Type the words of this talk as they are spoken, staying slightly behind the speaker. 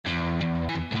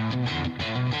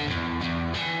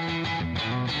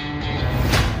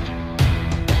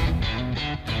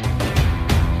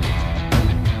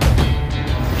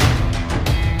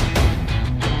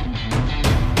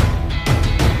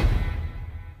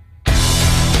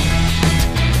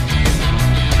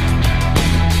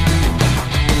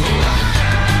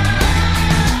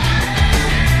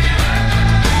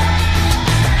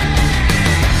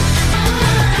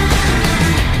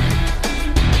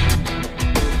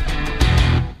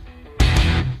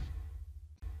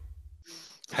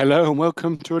Hello and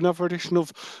welcome to another edition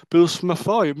of Bills from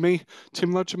Afar. With me,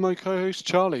 Tim Rudge, and my co-host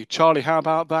Charlie. Charlie, how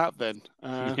about that then?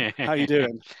 How you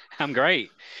doing? I'm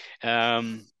great.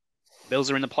 Um,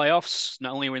 Bills are in the playoffs.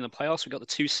 Not only are we in the playoffs, we got the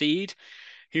two seed.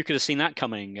 Who could have seen that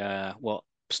coming?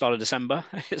 Start of December?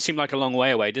 It seemed like a long way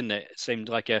away, didn't it? It seemed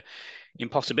like a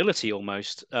impossibility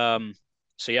almost. So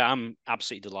yeah, I'm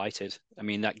absolutely delighted. I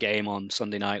mean, that game on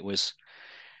Sunday night was,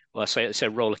 well, I say it's a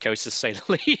roller coaster to say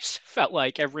the least. Felt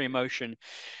like every emotion,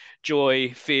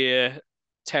 joy, fear,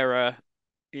 terror,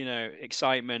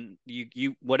 excitement,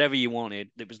 you whatever you wanted.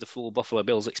 It was the full Buffalo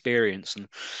Bills experience, and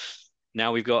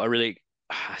now we've got a really,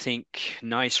 I think,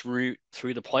 nice route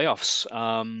through the playoffs.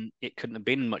 It couldn't have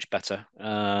been much better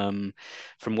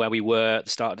from where we were at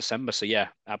the start of December. So yeah,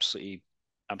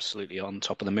 absolutely on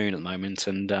top of the moon at the moment,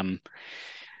 and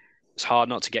it's hard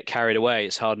not to get carried away.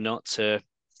 It's hard not to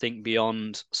think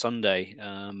beyond Sunday.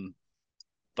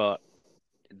 But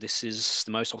this is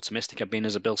the most optimistic I've been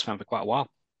as a Bills fan for quite a while.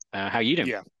 How are you doing?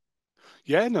 Yeah,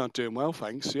 yeah, no, doing well,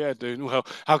 thanks. Yeah, doing well.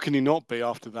 How can you not be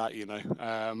after that?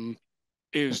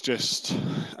 It was just,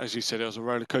 as you said, it was a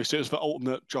roller coaster. It was the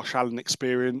ultimate Josh Allen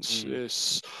experience.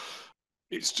 Mm,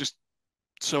 It's just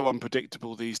so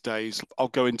unpredictable these days. I'll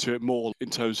go into it more in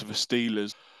terms of the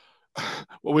Steelers.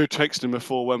 Well, we were texting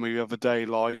before when we the other day,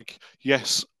 like,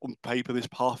 yes, on paper this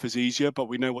path is easier, but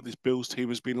we know what this Bills team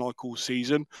has been like all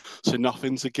season, so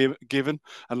nothing's given,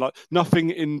 and like nothing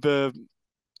in the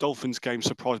Dolphins game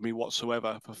surprised me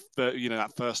whatsoever. For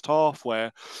that first half where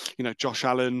Josh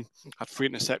Allen had three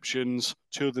interceptions,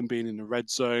 two of them being in the red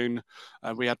zone,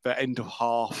 and we had the end of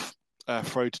half.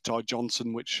 Throw to Ty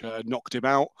Johnson, which knocked him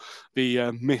out.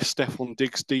 The missed Stephon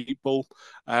Diggs deep ball.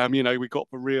 We got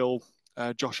the real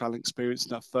Josh Allen experience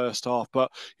in that first half,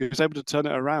 but he was able to turn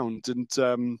it around. And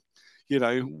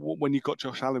when you've got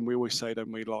Josh Allen, we always say,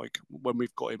 don't we, like when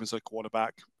we've got him as a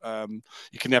quarterback,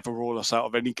 you can never rule us out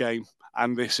of any game.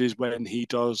 And this is when he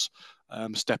does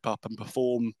step up and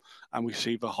perform, and we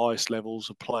see the highest levels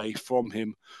of play from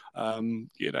him.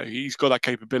 He's got that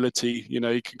capability.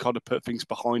 He can kind of put things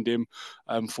behind him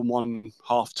from one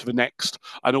half to the next,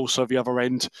 and also the other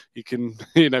end, he can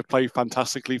play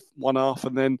fantastically one half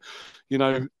and then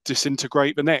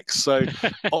disintegrate the next. So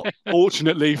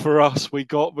fortunately for us, we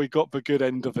got the good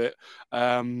end of it.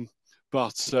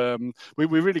 But we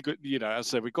really good, as I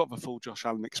said, we got the full Josh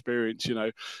Allen experience.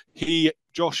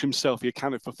 Josh himself, he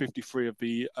accounted for 53 of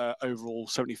the overall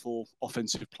 74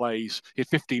 offensive plays. He had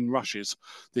 15 rushes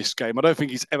this game. I don't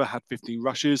think he's ever had 15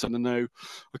 rushes, and I know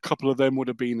a couple of them would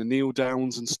have been the kneel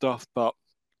downs and stuff, but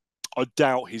I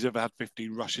doubt he's ever had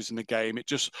 15 rushes in a game. It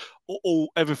just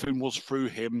everything was through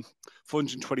him.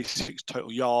 426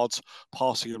 total yards,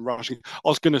 passing and rushing. I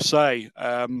was going to say,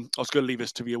 I was going to leave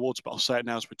this to the awards, but I'll say it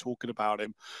now as we're talking about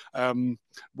him.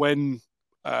 When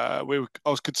I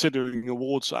was considering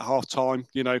awards at halftime.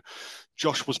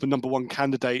 Josh was the number one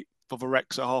candidate for the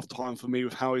Rex at halftime for me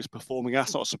with how he's performing.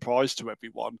 That's not a surprise to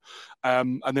everyone.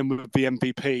 And then with the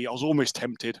MVP, I was almost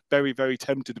tempted, very, very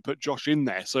tempted to put Josh in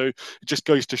there. So it just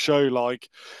goes to show, like,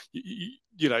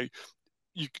 you know,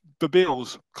 the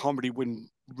Bills can't really win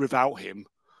without him.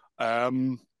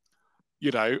 Um,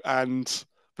 and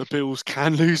the Bills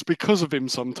can lose because of him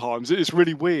sometimes. It's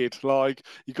really weird. Like,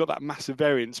 you got that massive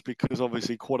variance because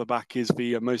obviously quarterback is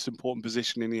the most important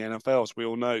position in the NFL, as we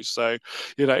all know. So,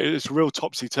 it's real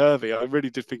topsy turvy. I really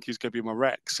did think he was going to be my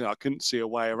Rex. I couldn't see a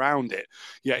way around it.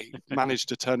 Yeah, he managed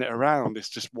to turn it around. It's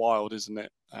just wild, isn't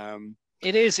it?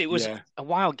 It is. It was Yeah, a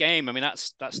wild game. I mean,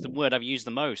 that's the word I've used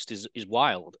the most is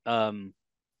wild.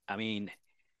 I mean,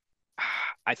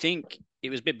 I think it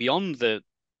was a bit beyond the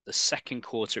second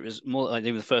quarter. It was more like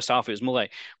in the first half. It was more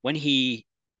like when he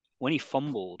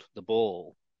fumbled the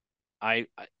ball. There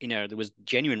was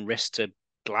genuine risk to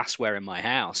glassware in my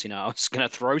house. I was going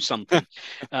to throw something.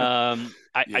 I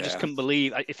just yeah. couldn't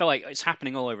believe. It felt like it's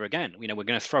happening all over again. We're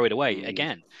going to throw it away Mm.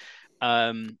 again.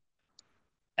 Um,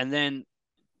 and then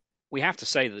we have to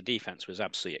say that the defense was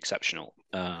absolutely exceptional.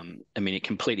 I mean, it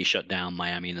completely shut down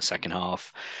Miami in the second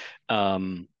half.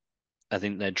 Um, I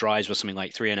think their drives were something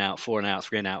like three and out, four and out,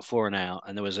 three and out, four and out,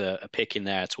 and there was a pick in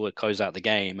there to close out the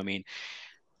game. I mean,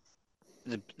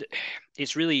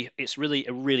 it's really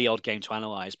a really odd game to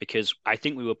analyze because I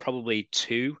think we were probably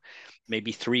two,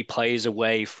 maybe three plays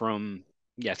away from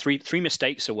three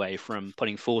mistakes away from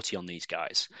putting 40 on these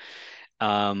guys.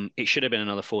 It should have been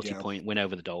another 40 Yeah, point win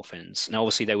over the Dolphins. Now,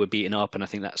 obviously, they were beaten up, and I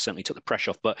think that certainly took the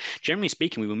pressure off. But generally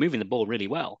speaking, we were moving the ball really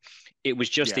well. It was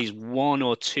just yeah, these one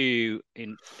or two,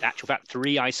 in actual fact,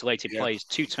 three isolated yeah. plays,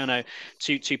 two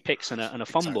picks and a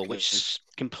fumble, Exactly. which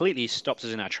completely stopped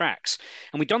us in our tracks.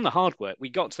 And we'd done the hard work. We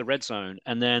got to the red zone,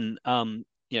 and then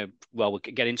well, we'll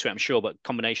get into it, I'm sure, but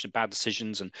combination of bad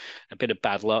decisions and a bit of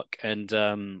bad luck,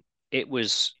 and it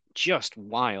was just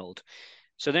wild.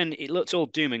 So then it looked all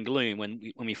doom and gloom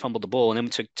when we fumbled the ball, and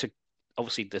then to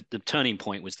obviously the turning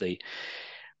point was the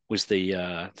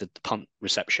punt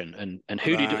reception, and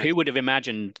who would have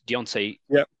imagined Deontay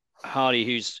Yep. Hardy,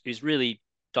 who's really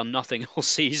done nothing all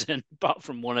season, but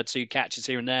from one or two catches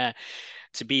here and there,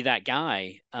 to be that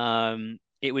guy.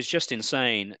 It was just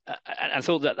insane. I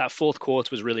thought that fourth quarter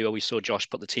was really where we saw Josh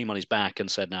put the team on his back and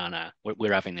said, "No, no,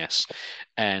 we're having this."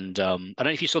 And I don't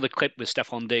know if you saw the clip with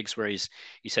Stephon Diggs where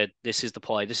he said, "This is the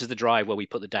play, this is the drive where we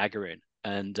put the dagger in."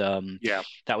 And Yeah.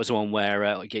 that was the one where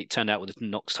it turned out with a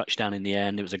Knox touchdown in the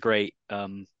end. It was a great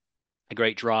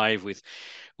drive with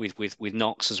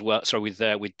Knox as well. Sorry,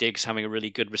 with Diggs having a really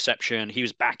good reception. He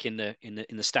was back in the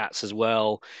stats as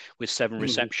well with 7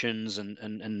 receptions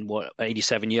and what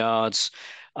 87 yards.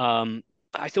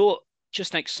 I thought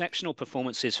just exceptional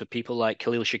performances for people like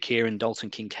Khalil Shakir and Dalton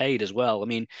Kincaid as well. I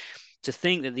mean, to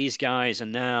think that these guys are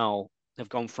now have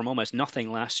gone from almost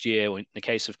nothing last year in the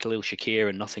case of Khalil Shakir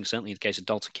and nothing certainly in the case of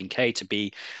Dalton Kincaid to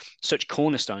be such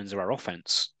cornerstones of our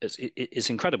offense is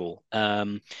incredible.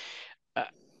 I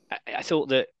thought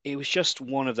that it was just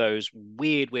one of those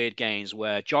weird games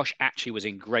where Josh actually was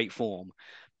in great form,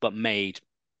 but made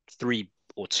 2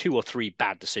 or 3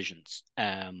 bad decisions,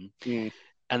 and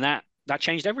that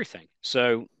changed everything.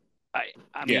 So,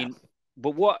 I mean,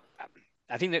 but what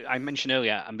I think that I mentioned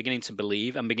earlier, I'm beginning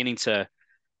to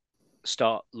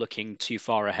start looking too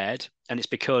far ahead, and it's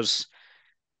because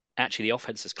actually the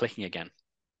offense is clicking again.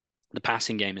 The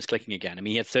passing game is clicking again. I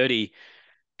mean, he had 30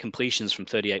 completions from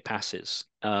 38 passes,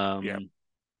 2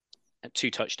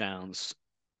 touchdowns.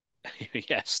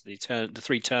 Yes, the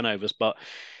 3 turnovers, but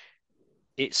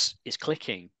it's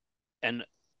clicking, and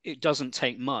it doesn't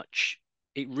take much.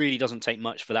 It really doesn't take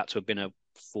much for that to have been a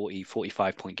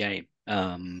 45 point game.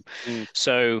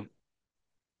 So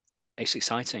it's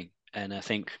exciting, and I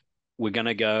think we're going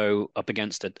to go up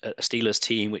against a Steelers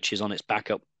team which is on its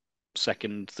backup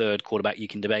second, third quarterback. You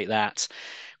can debate that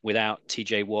without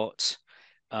TJ Watt.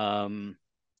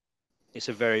 It's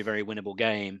a very, very winnable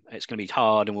game. It's going to be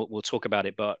hard, and we'll talk about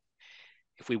it. But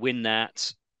if we win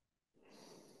that,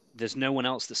 there's no one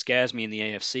else that scares me in the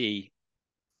AFC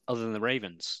other than the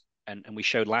Ravens. And we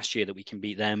showed last year that we can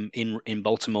beat them in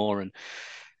Baltimore. And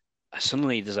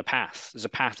suddenly there's a path. There's a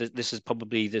path. This is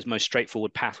probably the most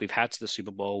straightforward path we've had to the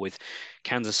Super Bowl, with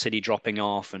Kansas City dropping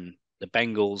off and the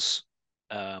Bengals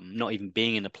not even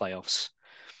being in the playoffs.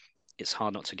 It's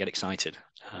hard not to get excited.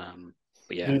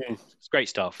 But yeah, it's great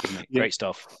stuff, isn't it? Yeah. Great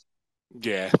stuff.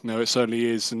 Yeah, no, it certainly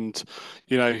is. And,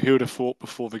 who would have thought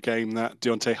before the game that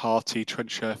Deontay Harty, Trent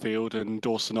Sherfield, and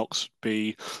Dawson Knox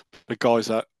be the guys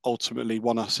that ultimately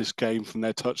won us this game from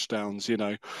their touchdowns?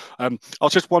 I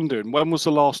was just wondering, when was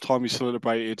the last time you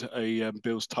celebrated a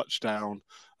Bills touchdown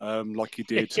like you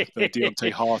did the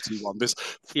Deontay Harty one?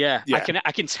 Yeah,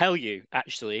 I can tell you,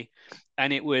 actually.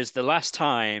 And it was the last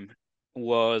time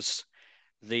was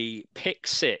the pick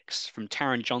 6 from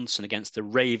Taron Johnson against the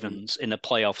Ravens in the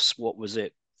playoffs. What was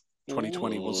it?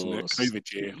 2020, wasn't it?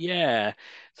 COVID year. Yeah,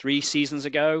 3 seasons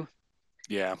ago.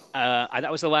 Yeah.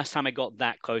 That was the last time I got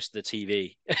that close to the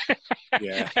TV.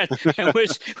 Yeah. and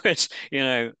was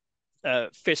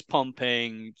fist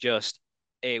pumping,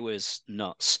 it was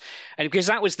nuts. And because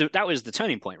that was the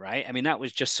turning point, right? I mean, that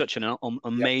was just such an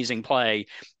amazing play.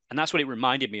 And that's what it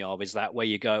reminded me of, is that where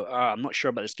you go, oh, I'm not sure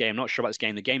about this game. I'm not sure about this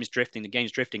game. The game's drifting.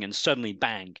 And suddenly,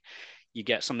 bang, you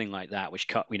get something like that, which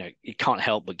it can't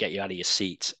help but get you out of your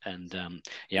seat. And I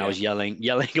was yelling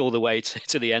all the way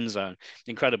to the end zone.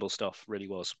 Incredible stuff, really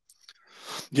was.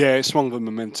 Yeah, it swung the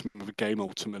momentum of the game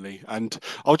ultimately. And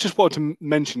I just wanted to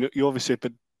mention that you obviously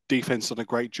the defense done a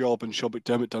great job, and Sean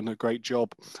McDermott done a great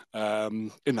job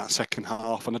in that second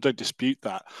half, and I don't dispute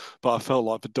that. But I felt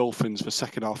like the Dolphins, for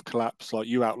second half collapse, like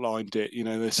you outlined it.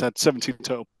 They said 17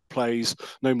 total plays,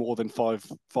 no more than five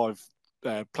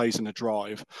plays in a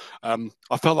drive. I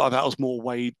felt like that was more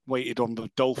weighted on the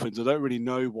Dolphins. I don't really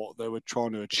know what they were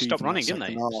trying to achieve. Stop running, didn't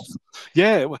they? Half.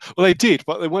 Yeah, well, they did,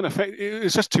 but they weren't effective. It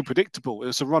was just too predictable. It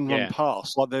was a run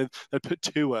pass. Like they put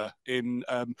Tua in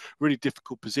really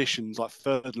difficult positions, like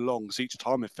third longs each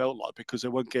time. It felt like, because they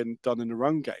weren't getting done in the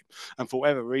run game, and for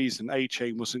whatever reason,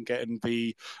 Achane wasn't getting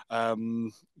the,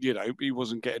 he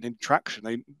wasn't getting in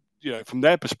traction. From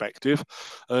their perspective,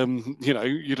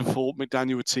 you'd have thought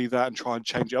McDaniel would see that and try and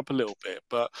change it up a little bit,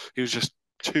 but he was just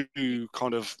too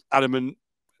kind of adamant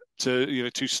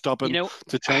too stubborn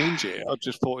to change it. I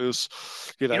just thought it was,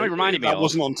 it reminded me that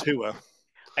wasn't on Tua.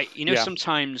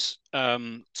 Sometimes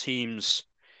teams,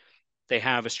 they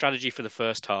have a strategy for the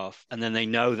first half, and then they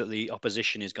know that the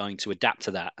opposition is going to adapt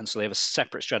to that, and so they have a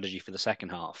separate strategy for the second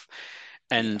half.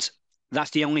 And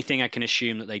that's the only thing I can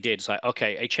assume that they did. It's like,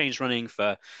 okay, a change running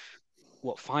for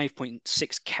what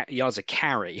 5.6 yards a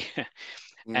carry,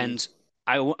 and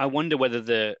I wonder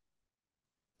whether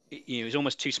he's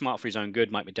almost too smart for his own good,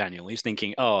 Mike McDaniel. He's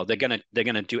thinking, oh, they're gonna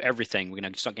do everything. We're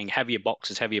gonna start getting heavier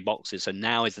boxes. So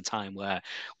now is the time where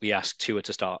we ask Tua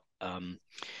to start.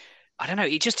 I don't know.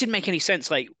 It just didn't make any sense.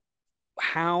 Like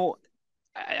how,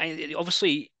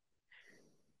 obviously,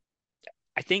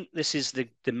 I think this is the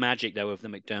magic though of the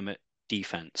McDermott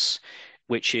defense,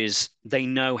 which is they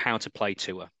know how to play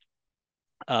Tua.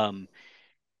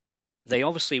 They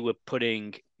obviously were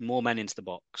putting more men into the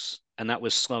box, and that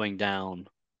was slowing down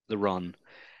the run,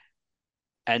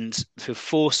 and for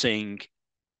forcing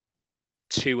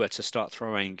Tua to start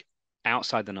throwing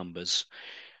outside the numbers,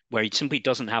 where he simply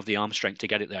doesn't have the arm strength to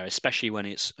get it there, especially when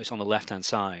it's on the left-hand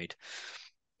side.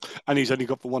 And he's only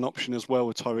got the one option as well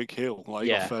with Tyreek Hill. Like,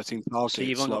 he got 13 targets,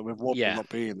 so like with Waddle not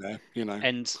being there, you know.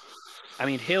 And I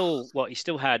mean, Hill, he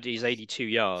still had his 82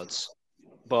 yards,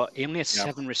 but he only had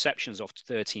 7 receptions off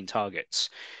 13 targets.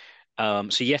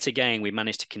 So yet again, we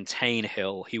managed to contain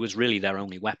Hill. He was really their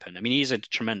only weapon. I mean, he's a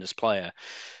tremendous player.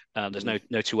 There's no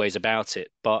two ways about it.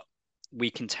 But we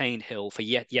contained Hill for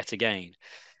yet again.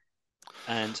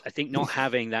 And I think not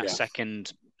having that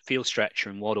second field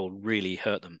stretcher and Waddle really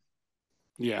hurt them.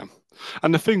 Yeah.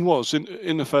 And the thing was,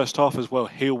 in the first half as well,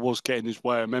 Hill was getting his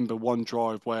way. I remember one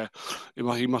drive where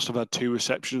he must have had 2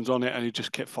 receptions on it, and he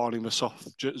just kept finding the soft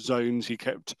zones. He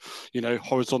kept,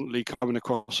 horizontally coming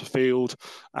across the field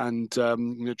and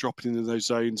dropping into those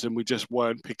zones, and we just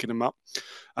weren't picking them up.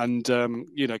 And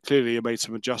clearly he made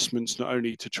some adjustments, not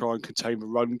only to try and contain the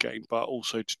run game, but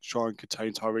also to try and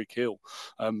contain Tyreek Hill.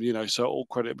 So all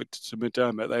credit to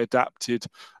McDermott. They adapted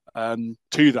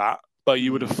to that. But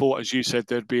you would have thought, as you said,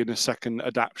 there'd been a second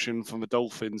adaptation from the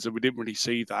Dolphins, and we didn't really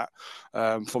see that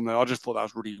from there. I just thought that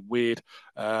was really weird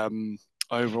overall.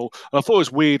 And I thought it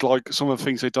was weird, like some of the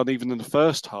things they'd done even in the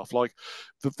first half, like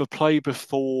the play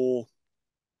before.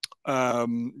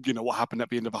 What happened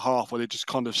at the end of the half, where they just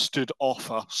kind of stood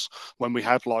off us when we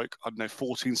had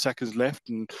 14 seconds left,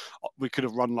 and we could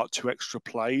have run 2 extra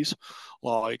plays.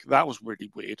 Like, that was really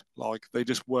weird. Like, they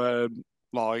just weren't.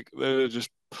 Like, they're just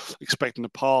expecting a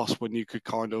pass when you could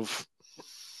kind of,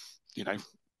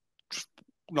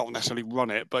 not necessarily run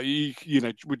it, but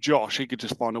with Josh, he could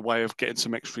just find a way of getting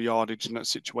some extra yardage in that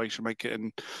situation, make it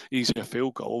an easier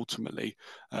field goal ultimately.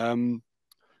 But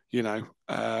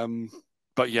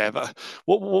yeah,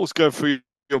 what was going through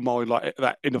your mind, like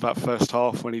that end of that first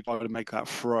half when he tried to make that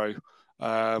throw?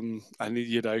 And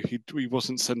he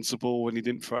wasn't sensible when he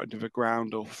didn't throw it into the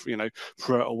ground or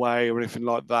throw it away or anything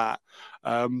like that.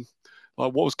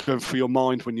 Like, what was going through your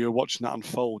mind when you were watching that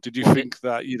unfold? Did you think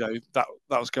that that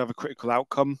was going to have a critical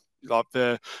outcome, like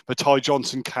the Ty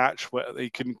Johnson catch where he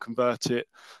couldn't convert it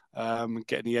and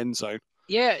get in the end zone?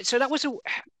 Yeah, so that was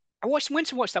I went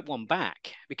to watch that one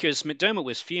back because McDermott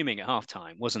was fuming at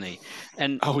halftime, wasn't he?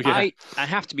 And I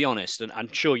have to be honest, and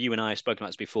I'm sure you and I have spoken about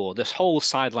this before, this whole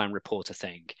sideline reporter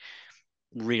thing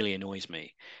really annoys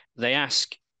me. They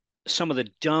ask some of the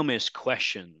dumbest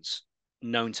questions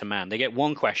known to man. They get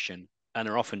one question and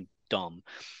are often dumb.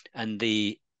 And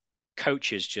the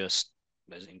coaches just,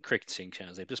 as in cricketing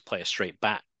terms, they just play a straight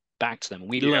back to them. And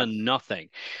we learn nothing.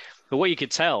 But what you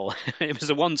could tell, it was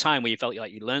the one time where you felt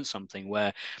like you learned something,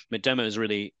 where McDermott was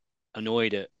really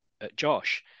annoyed at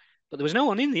Josh, but there was no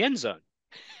one in the end zone.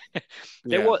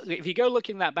 If you go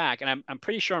looking that back, and I'm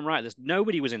pretty sure I'm right, there's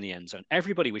nobody was in the end zone.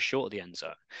 Everybody was short of the end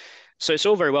zone. So it's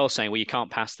all very well saying, well, you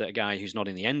can't pass that guy who's not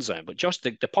in the end zone, but Josh,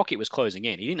 the pocket was closing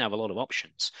in. He didn't have a lot of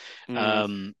options.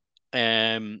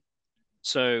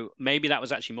 So maybe that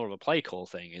was actually more of a play call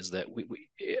thing, is that we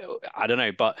I don't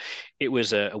know, but it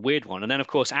was a weird one. And then, of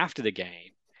course, after the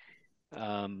game,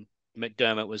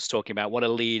 McDermott was talking about what a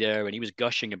leader, and he was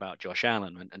gushing about Josh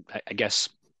Allen. And I guess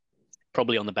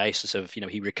probably on the basis of,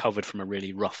 he recovered from a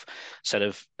really rough set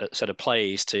of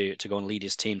plays to go and lead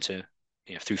his team to,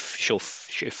 through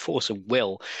sheer force of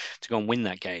will to go and win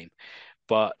that game.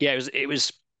 But yeah, it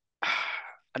was.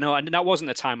 I know, and that wasn't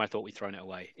the time I thought we'd thrown it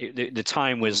away. The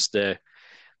time was the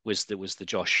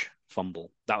Josh fumble.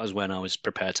 That was when I was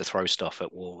prepared to throw stuff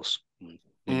at walls and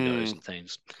windows and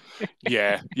things.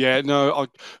 No,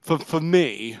 for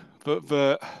me,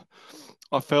 but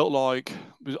I felt like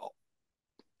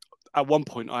at one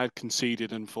point I had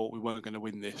conceded and thought we weren't going to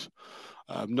win this.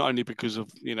 Not only because of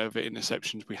the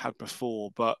interceptions we had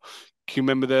before, but can you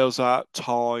remember there was that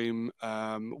time,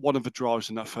 one of the drives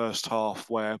in that first half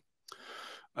where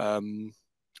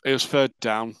It was third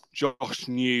down. Josh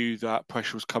knew that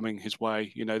pressure was coming his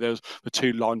way. There was the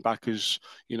two linebackers,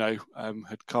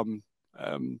 had come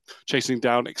chasing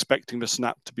down, expecting the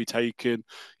snap to be taken.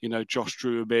 Josh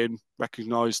drew him in,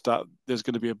 recognised that there's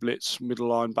going to be a blitz middle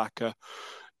linebacker,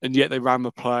 and yet they ran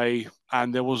the play,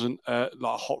 and there wasn't like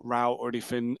a hot route or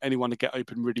anyone to get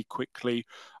open really quickly.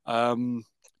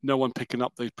 No one picking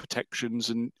up those protections,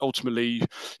 and ultimately you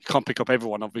can't pick up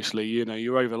everyone. Obviously,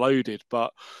 you're overloaded,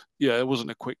 but it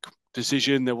wasn't a quick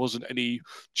decision. There wasn't any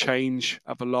change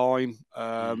at the line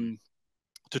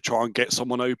to try and get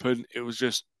someone open. It was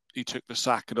just he took the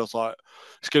sack, and I was like,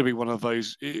 it's going to be one of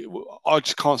those. I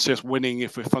just can't see us winning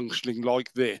if we're functioning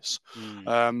like this.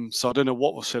 So I don't know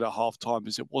what was said at halftime.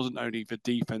 Is it wasn't only the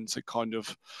defense that kind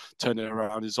of turned it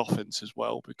around his offense as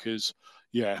well, because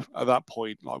at that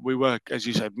point, like we were, as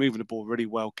you said, moving the ball really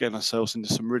well, getting ourselves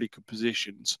into some really good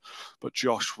positions, but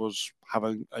Josh was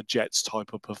having a Jets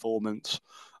type of performance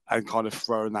and kind of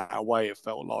throwing that away, it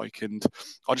felt like. And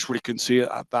I just really couldn't see it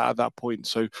at that point.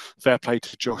 So fair play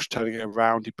to Josh turning it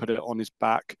around. He put it on his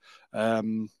back.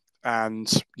 No,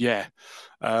 it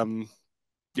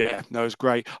was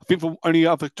great. I think the only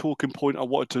other talking point I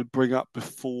wanted to bring up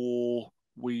before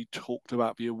we talked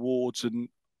about the awards, and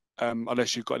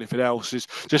unless you've got anything else, is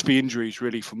just the injuries,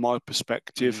 really, from my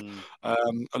perspective. A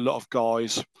lot of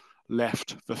guys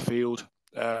left the field.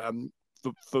 The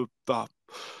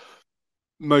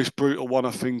most brutal one,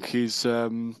 I think, is I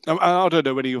don't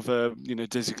know any other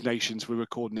designations. We're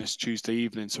recording this Tuesday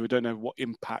evening, so we don't know what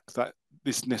impact that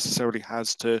this necessarily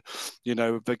has to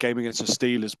the game against the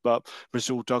Steelers. But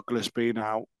Rasul Douglas being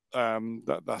out,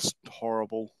 that's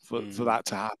horrible for that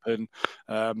to happen.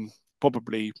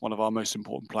 Probably one of our most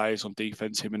important players on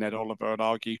defense, him and Ed Oliver, I'd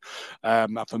argue,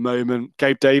 at the moment.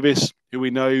 Gabe Davis, who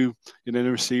we know in the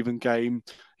receiving game,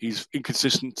 he's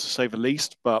inconsistent to say the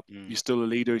least, but he's still a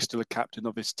leader. He's still a captain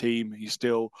of his team. He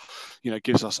still,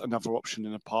 gives us another option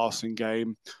in a passing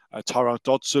game. Tyrell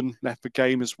Dodson left the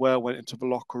game as well, went into the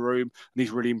locker room, and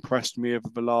he's really impressed me over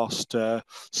the last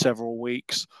several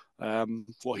weeks.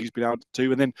 What he's been able to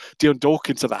do, and then Dion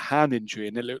Dawkins had a hand injury,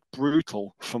 and it looked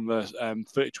brutal from the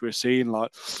footage we were seeing. Like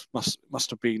must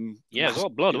have been there's a lot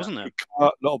of blood, wasn't there?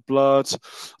 A lot of blood. I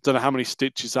don't know how many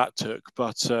stitches that took,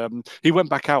 but he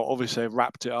went back out. Obviously,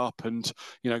 wrapped it up and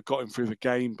got him through the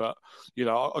game. But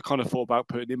I kind of thought about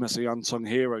putting him as the unsung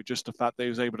hero, just the fact that he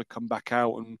was able to come back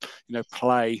out and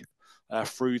play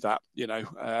through that.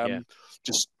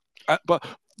 But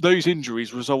those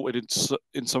injuries resulted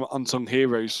in some unsung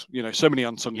heroes. So many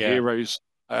unsung heroes.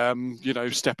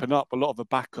 Stepping up. A lot of the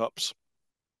backups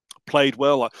played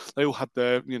well. Like they all had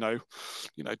their,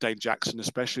 Dane Jackson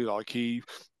especially. Like he,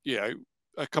 a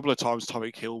couple of times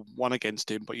Tyreek Hill won against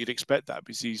him, but you'd expect that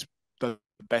because he's the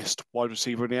best wide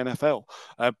receiver in the NFL.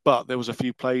 But there was a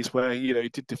few plays where he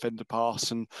did defend the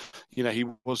pass, and he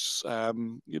was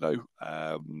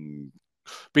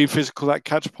being physical at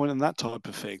catch point and that type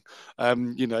of thing.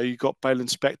 You got Balen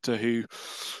Spector, who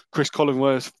Chris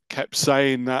Collingworth kept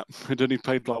saying that had only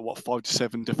played 5 to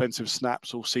 7 defensive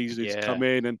snaps all season to come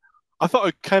in. And I thought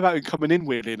it came out and coming in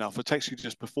weirdly enough. I texted you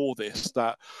just before this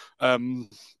that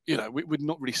we'd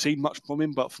not really seen much from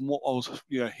him, but from what I was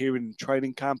hearing in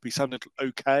training camp, he sounded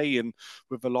okay. And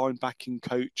with the linebacking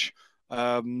coach,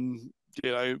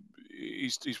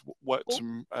 he's worked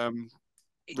some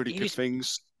really good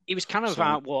things. He was kind of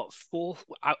our fourth.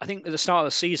 I think at the start of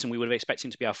the season we would have expected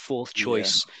him to be our fourth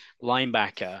choice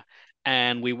linebacker,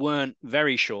 and we weren't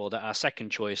very sure that our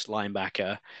second choice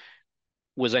linebacker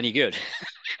was any good.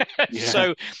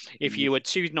 So if you were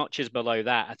 2 notches below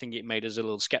that, I think it made us a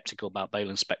little skeptical about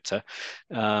Balen Spector.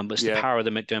 But it's the power of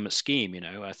the McDermott scheme.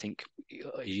 I think,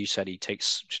 as you said, he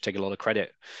should take a lot of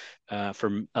credit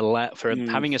for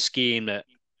having a scheme that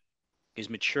is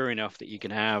mature enough that you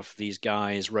can have these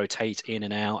guys rotate in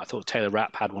and out. I thought Taylor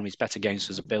Rapp had one of his better games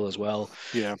as a Bill as well.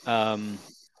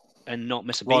 And not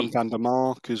miss a beat. Ron Van Der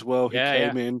Mark as well, who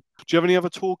came in. Do you have any other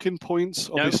talking points?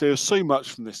 No. Obviously, there's so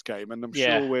much from this game, and I'm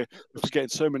sure we're getting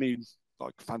so many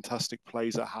fantastic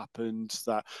plays that happened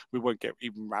that we won't get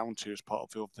even round to as part of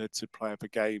the offensive play of the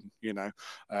game. It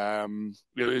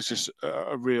was just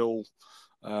a real.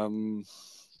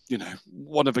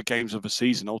 One of the games of the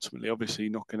season, ultimately, obviously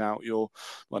knocking out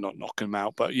not knocking them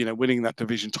out, but, winning that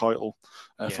division title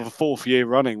for the 4th year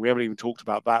running. We haven't even talked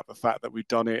about that, the fact that we've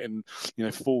done it in,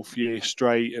 4th year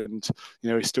straight, and,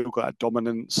 we've still got that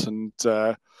dominance, and,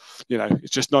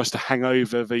 it's just nice to hang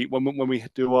over when we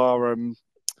do our,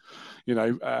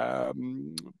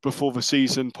 before the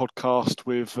season podcast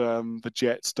with the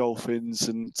Jets, Dolphins,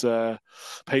 and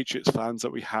Patriots fans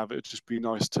that we have. It'd just be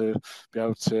nice to be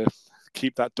able to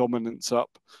keep that dominance up,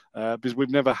 because we've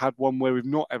never had one where we've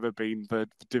not ever been the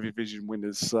division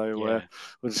winners. So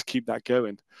we'll just keep that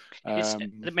going.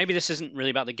 Maybe this isn't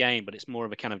really about the game, but it's more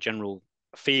of a kind of general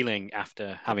feeling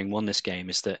after having won this game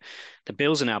is that the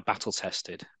Bills are now battle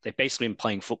tested. They've basically been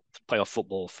playing playoff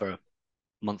football for a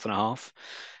month and a half,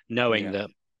 knowing that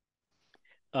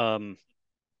from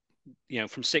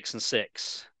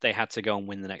 6-6 they had to go and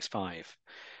win the next 5,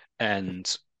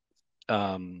 and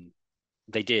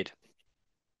they did,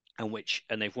 and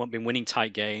they've been winning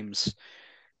tight games.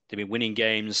 They've been winning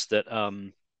games that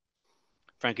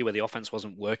frankly where the offense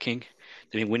wasn't working.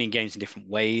 They've been winning games in different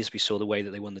ways. We saw the way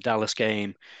that they won the Dallas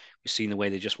game. We've seen the way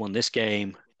they just won this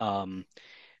game.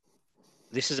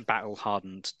 This is a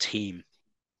battle-hardened team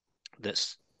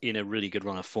that's in a really good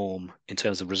run of form in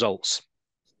terms of results,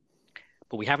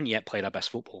 but we haven't yet played our best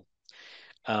football.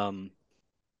 But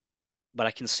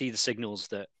I can see the signals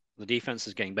that the defense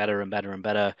is getting better and better and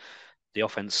better. The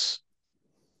offense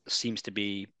seems to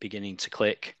be beginning to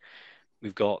click.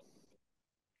 We've got,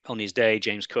 on his day,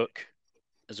 James Cook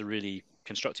as a really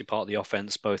constructive part of the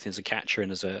offense, both as a catcher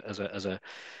and as a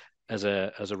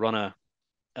runner.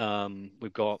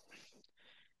 We've got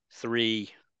three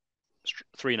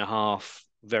and a half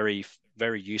very,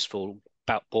 very useful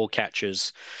ball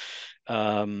catchers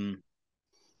in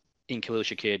Khalil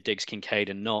Shakir, Diggs, Kincaid,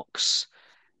 and Knox.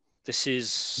 This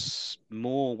is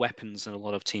more weapons than a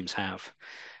lot of teams have.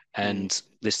 And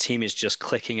this team is just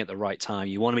clicking at the right time.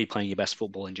 You want to be playing your best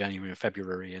football in January and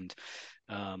February, and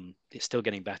it's still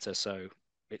getting better. So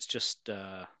it's just,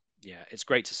 it's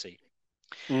great to see.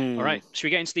 All right. Should we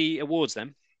get into the awards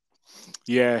then?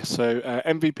 Yeah. So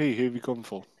MVP, who have you gone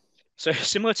for? So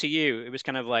similar to you, it was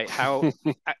kind of like how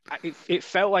it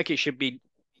felt like it should be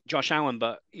Josh Allen,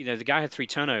 but the guy had 3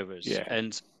 turnovers,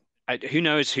 and who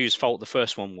knows whose fault the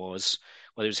first one was,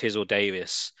 whether it was his or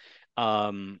Davis.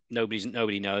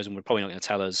 Nobody knows, and we're probably not going to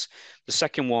tell us. The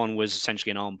second one was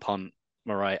essentially an arm punt.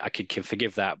 All right, I can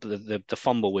forgive that, but the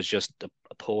fumble was just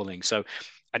appalling. So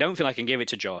I don't feel I can give it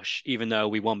to Josh, even though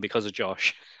we won because of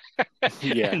Josh.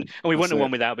 and we wouldn't have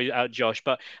won without Josh,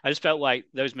 but I just felt like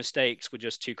those mistakes were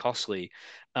just too costly.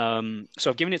 So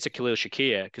I've given it to Khalil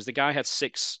Shakir because the guy had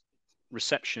 6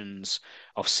 receptions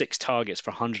of 6 targets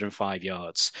for 105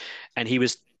 yards, and he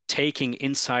was taking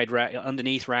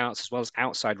underneath routes as well as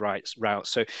outside routes.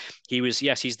 So he's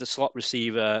the slot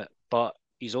receiver, but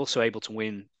he's also able to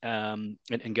win and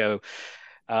go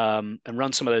and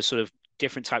run some of those sort of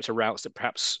different types of routes that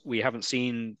perhaps we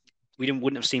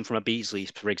wouldn't have seen from a Beasley,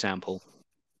 for example.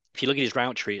 If you look at his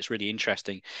route tree, it's really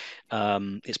interesting.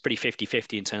 It's pretty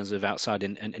 50-50 in terms of outside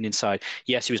and inside.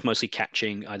 Yes, he was mostly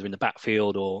catching either in the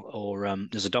backfield or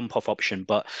there's a dump off option,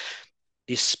 but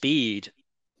his speed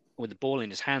with the ball in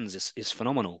his hands is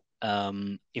phenomenal.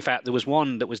 In fact, there was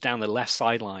one that was down the left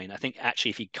sideline. I think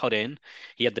actually if he cut in,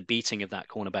 he had the beating of that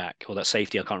cornerback or that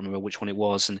safety. I can't remember which one it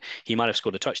was, and he might have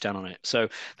scored a touchdown on it. So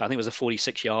I think it was a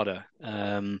 46-yarder.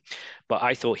 But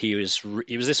I thought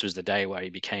this was the day where he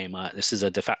became this is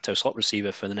a de facto slot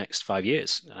receiver for the next 5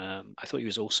 years. I thought he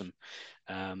was awesome,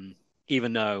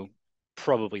 even though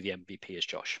probably the MVP is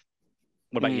Josh.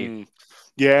 What about you?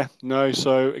 Yeah, no,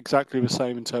 so exactly the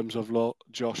same in terms of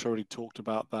Josh already talked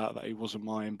about that he wasn't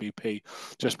my MVP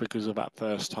just because of that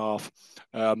first half.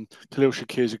 Khalil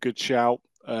Shakir is a good shout.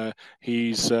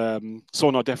 He's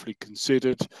someone I definitely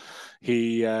considered.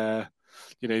 He's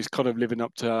kind of living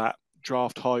up to that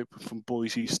draft hype from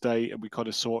Boise State, and we kind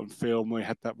of saw it in film where he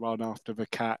had that run after the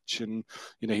catch, and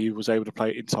he was able to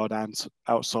play inside and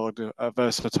outside, a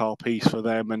versatile piece for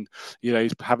them, and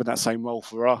he's having that same role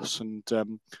for us and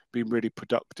being really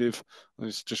productive. And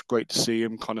it's just great to see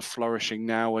him kind of flourishing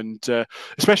now, and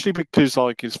especially because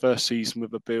like his first season with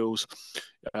the Bills,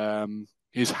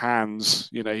 his hands,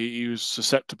 he was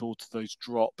susceptible to those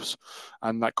drops,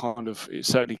 and that kind of it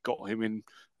certainly got him in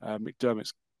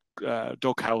McDermott's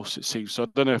doghouse, it seems. So I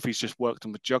don't know if he's just worked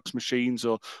on the jugs machines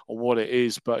or what it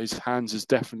is, but his hands is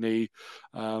definitely,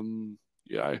 I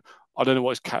don't know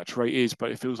what his catch rate is,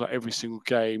 but it feels like every single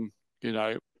game,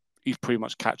 he's pretty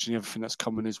much catching everything that's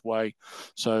coming his way.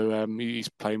 So he's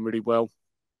playing really well.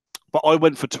 But I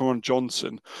went for Taron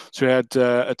Johnson. So he had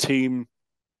a team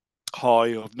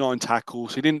high of 9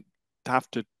 tackles. He didn't have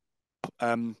to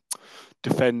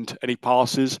defend any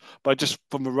passes, but just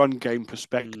from a run game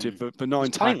perspective, the 9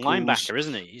 he's tackles. Playing linebacker,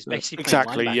 isn't he? He's basically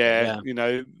exactly, playing linebacker,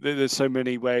 yeah. There's so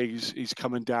many ways he's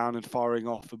coming down and firing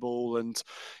off the ball, and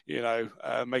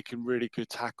making really good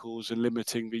tackles and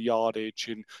limiting the yardage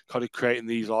and kind of creating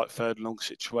these like 3rd and long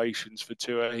situations for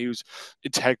Tua. He was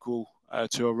integral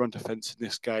to a run defense in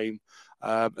this game.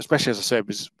 Especially as I said,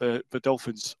 was the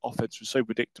Dolphins' offense was so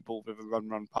predictable with a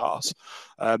run pass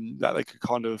that they could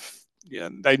kind of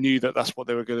they knew that that's what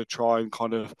they were going to try and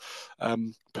kind of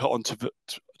put onto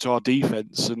to our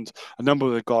defense, and a number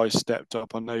of the guys stepped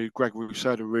up. I know Greg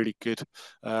Rousseau had a really good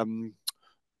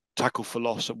tackle for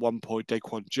loss at one point.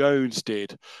 Daquan Jones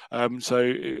did. So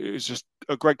it was just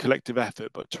a great collective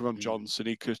effort. But Taron Johnson,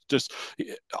 he could just.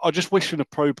 I just wish in a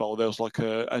Pro Bowl there was like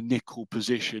a nickel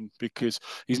position, because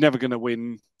he's never going to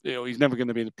win. He's never going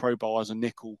to be in the Pro Bowl as a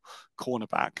nickel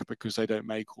cornerback, because they don't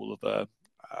make all of the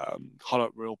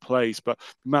highlight reel plays. But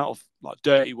the amount of like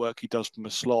dirty work he does from the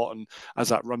slot and as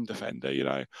that run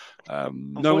defender,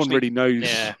 no one really knows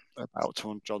about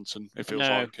Taron Johnson, it feels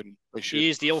like, and they should. He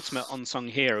is the ultimate unsung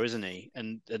hero, isn't he?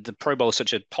 And the Pro Bowl is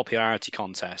such a popularity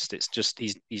contest. It's just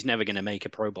he's never going to make a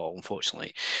Pro Bowl,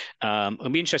 unfortunately. It'll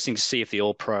be interesting to see if the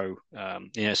All Pro,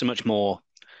 it's a much more,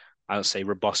 I would say,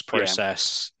 robust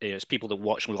process. Yeah. It's people that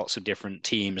watch lots of different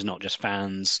teams, not just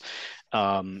fans.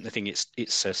 I think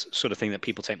it's a sort of thing that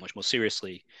people take much more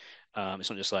seriously. It's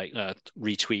not just like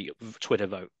retweet Twitter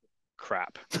vote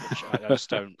crap, which I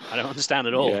don't understand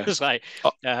at all. Yeah. It's like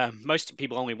most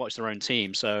people only watch their own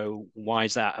team, so why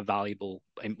is that a valuable?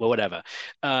 Well, whatever.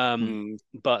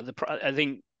 But I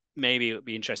think maybe it would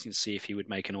be interesting to see if he would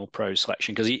make an All-Pro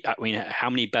selection, because how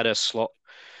many better slot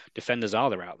defenders are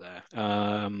there out there?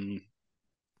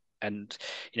 And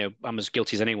I'm as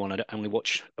guilty as anyone. I only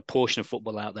watch a portion of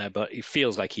football out there, but it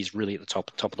feels like he's really at the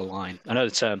top of the line. I know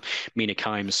that Mina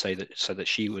Kimes said that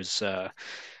she was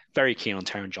very keen on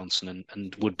Taron Johnson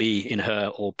and would be in her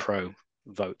All-Pro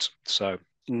vote. So,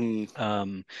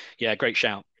 great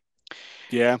shout.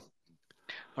 Yeah.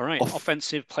 All right,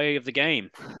 offensive player of the game.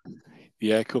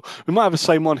 Yeah, cool. We might have the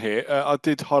same one here. I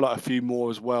did highlight a few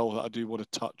more as well that I do want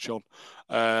to touch on.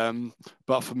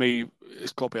 But for me,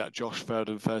 it's got to be that Josh 3rd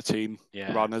and 13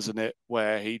 run, isn't it?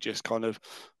 Where he just kind of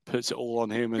puts it all on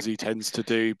him, as he tends to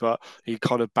do. But he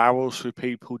kind of barrels through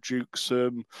people, jukes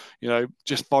them,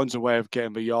 just finds a way of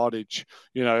getting the yardage.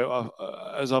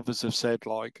 As others have said,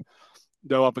 like,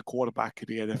 no other quarterback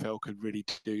in the NFL could really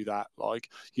do that. Like,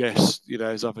 yes,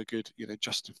 there's other good,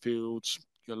 Justin Fields,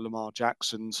 Lamar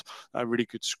Jackson's really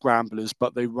good scramblers,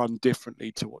 but they run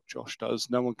differently to what Josh does.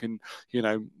 No one can,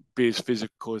 be as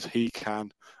physical as he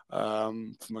can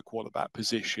from a quarterback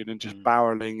position, and just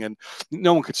barreling, and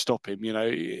no one could stop him.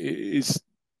 His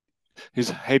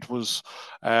head was,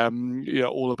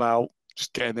 all about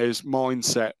just getting there. His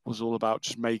mindset was all about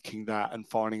just making that and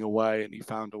finding a way, and he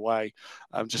found a way.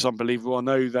 Just unbelievable. I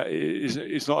know that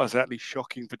it's not exactly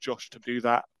shocking for Josh to do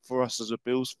that for us as a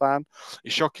Bills fan.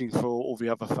 It's shocking for all the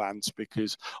other fans,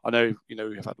 because I know,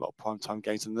 we've had a lot of primetime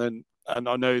games, and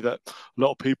I know that a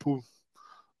lot of people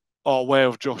are aware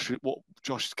of what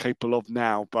Josh is capable of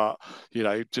now, but,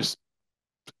 just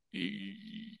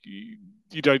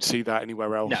you don't see that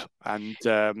anywhere else. No. And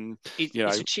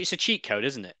it's a cheat code,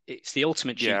 isn't it? It's the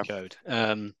ultimate cheat code.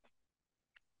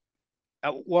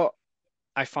 What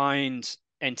I find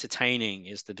entertaining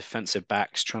is the defensive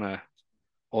backs trying to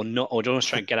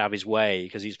get out of his way,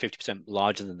 because he's 50%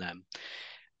 larger than them,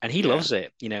 and he loves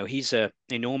it. He's an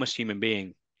enormous human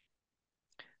being.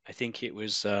 I think it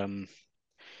was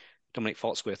Dominic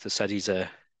Foxworth that said he's a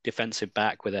defensive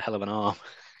back with a hell of an arm.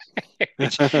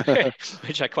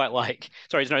 which I quite like.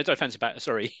 Sorry, it's not a defensive back.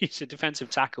 Sorry, he's a defensive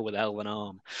tackle with a hell of an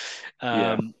arm.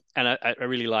 And I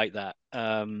really like that.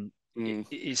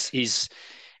 He's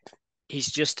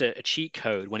just a cheat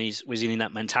code when he's in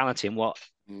that mentality. And what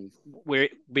we've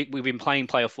been playing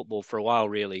playoff football for a while,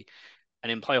 really.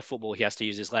 And in playoff football, he has to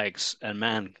use his legs. And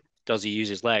man, does he use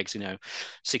his legs?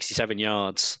 67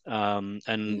 yards. And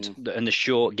the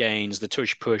short gains, the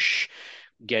tush push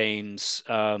gains.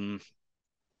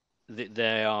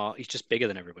 He's just bigger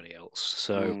than everybody else,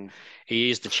 so he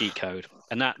is the cheat code.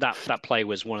 And that play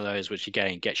was one of those which,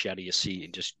 again, gets you out of your seat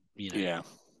and just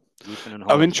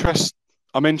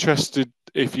I'm interested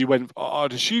if you went.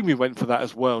 I'd assume you went for that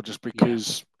as well, just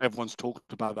because everyone's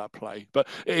talked about that play. But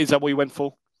is that what you went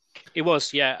for? It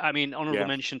was, yeah. I mean, honourable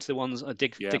mention to the ones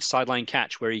Dig sideline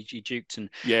catch where he juked and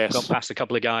got past a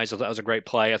couple of guys. I thought that was a great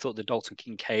play. I thought the Dalton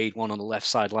Kincaid one on the left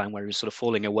sideline where he was sort of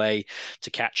falling away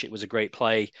to catch it was a great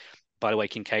play. By the way,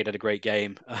 Kincaid had a great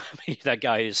game. That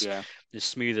guy is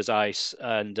smooth as ice,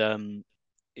 and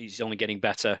he's only getting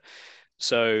better.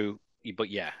 So, but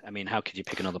yeah, I mean, how could you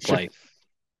pick another play?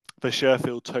 the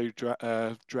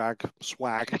Sherfield drag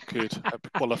swag could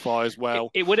qualify as well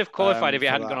It would have qualified if it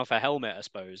for hadn't that. gone off a helmet, I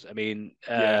suppose. I mean,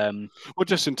 Yeah. Well,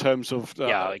 just in terms of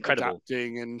yeah, incredible.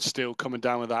 adapting and still coming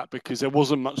down with that, because there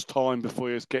wasn't much time before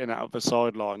he was getting out of the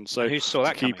sideline. So And who saw to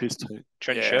that keep coming? his team,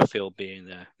 Trent yeah, Sherfield being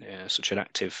there, yeah, such an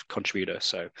active contributor.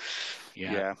 So,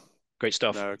 yeah, yeah, great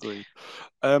stuff. no, agreed.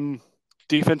 Um,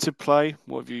 defensive play,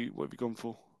 what have you gone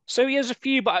for? So he has a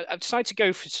few, but I decided to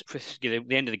go for the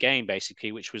end of the game,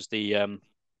 basically, which was Yeah,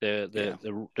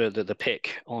 the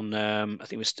pick on I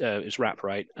think it was Rap,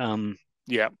 right?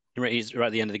 yeah, He's right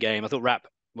at the end of the game. I thought Rap,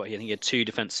 I think he had two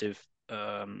defensive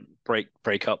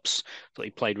breakups. Thought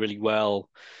he played really well.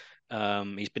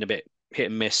 He's been a bit hit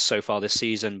and miss so far this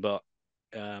season, but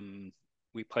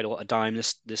we played a lot of dime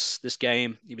this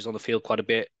game. He was on the field quite a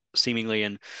bit, seemingly,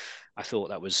 and I thought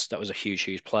that was a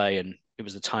huge play, and it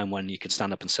was the time when you could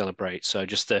stand up and celebrate. So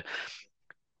just the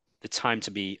time to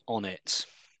be on it,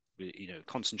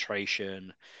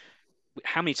 concentration.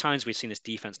 How many times we've seen this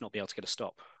defense not be able to get a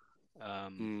stop,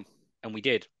 mm, and we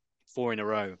did 4 in a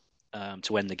row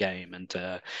to end the game, and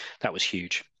that was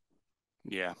huge.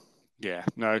 yeah. Yeah,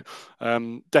 no,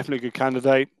 definitely a good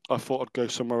candidate. I thought I'd go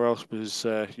somewhere else because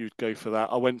you'd go for that.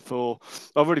 I've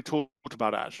already talked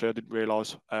about it actually. I didn't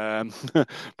realise,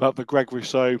 but the Greg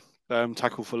Rousseau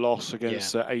tackle for loss Yeah.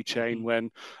 against Achane when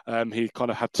he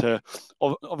kind of had to,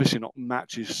 obviously not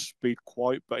match his speed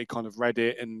quite, but he kind of read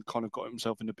it and kind of got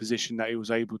himself in a position that he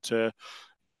was able to,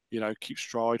 keep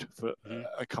stride for Mhm.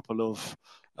 a couple of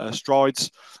strides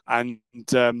and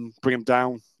bring him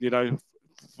down,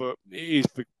 he's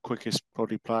the quickest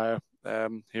probably player,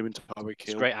 him and Tyreek He's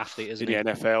a Hill great athlete, in isn't the he?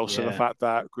 NFL. So the Yeah. fact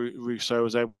that Russo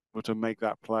was able to make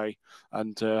that play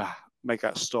and make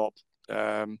that stop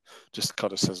just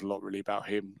kind of says a lot really about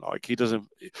him. Like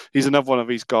he's another one of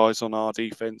these guys on our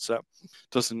defense that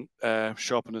doesn't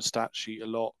show up on the stat sheet a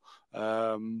lot,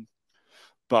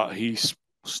 but he's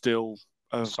still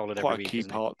Solid every quite a week, key isn't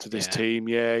he? part to this Yeah. team.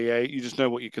 Yeah, yeah. You just know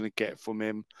what you're going to get from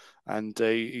him, and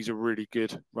he's a really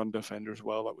good run defender as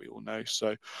well, like we all know.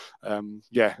 So,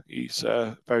 yeah, he's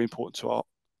very important to our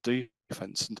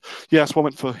defense. And yeah, that's what I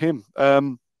went for him.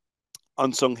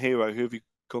 Unsung hero. Who have you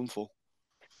gone for?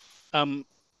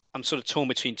 I'm sort of torn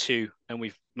between two, and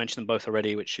we've mentioned them both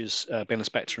already, which is Ben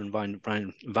Spector and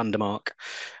Brian Van der Mark,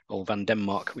 or Van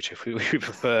Denmark, whichever we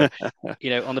prefer.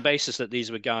 On the basis that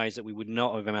these were guys that we would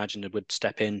not have imagined would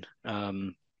step in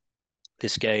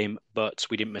this game, but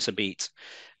we didn't miss a beat.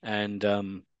 And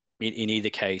in either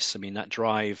case, I mean that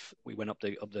drive, we went up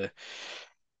the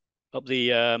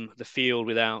field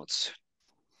without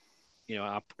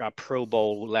our Pro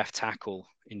Bowl left tackle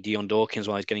in Dion Dawkins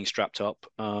while he's getting strapped up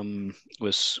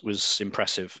was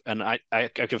impressive. And I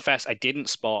confess I didn't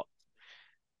spot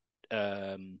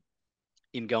um,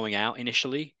 him going out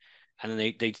initially, and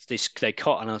then they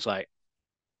cut, and I was like,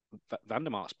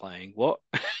 Vandermark's playing. What?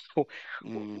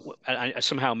 I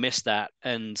somehow missed that,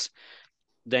 and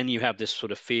then you have this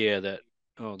sort of fear that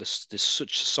this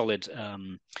such a solid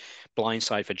blind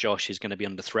side for Josh is going to be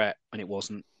under threat, and it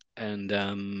wasn't.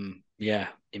 And yeah,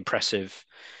 impressive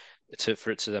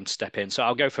for them to step in. So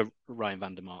I'll go for Ryan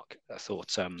Vandermark. I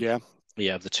thought, Yeah.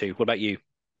 yeah, of the two. What about you?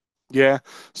 Yeah,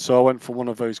 so I went for one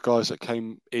of those guys that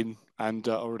came in, and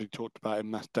I already talked about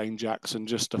him. That's Dane Jackson.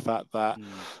 Just the fact that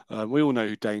we all know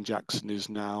who Dane Jackson is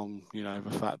now.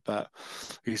 The fact that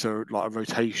he's a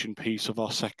rotation piece of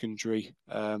our secondary,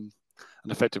 and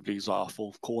effectively he's like our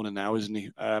fourth corner now, isn't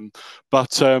he?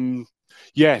 But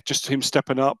yeah, just him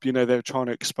stepping up. They're trying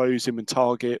to expose him and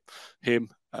target him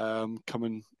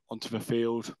coming onto the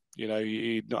field.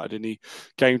 He'd not had any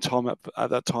game time at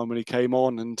that time when he came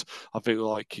on, and I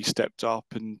think he stepped up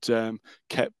and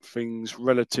kept things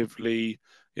relatively.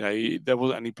 There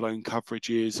wasn't any blown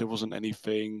coverages. There wasn't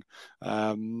anything,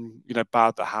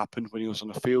 bad that happened when he was on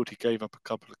the field. He gave up a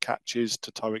couple of catches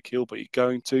to Tyreek Hill, but he's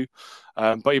going to.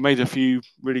 But he made a few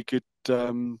really good.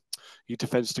 He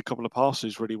defended a couple of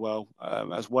passes really well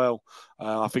as well.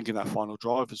 I think in that final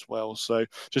drive as well. So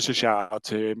just a shout out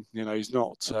to him. He's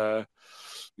not.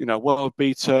 World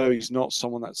beater. He's not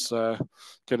someone that's going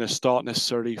to start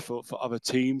necessarily for other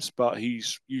teams, but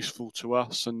he's useful to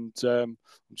us, and I'm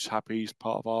just happy he's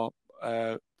part of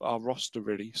our roster,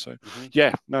 really. So,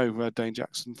 yeah, no, Dane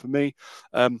Jackson for me.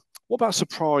 What about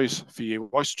surprise for you?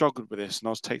 I struggled with this, and I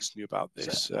was texting you about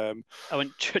this. So, I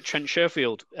went Trent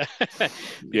Sherfield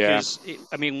because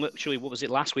I mean, literally, what was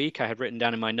it last week? I had written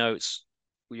down in my notes,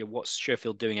 what's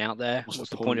Sherfield doing out there? What's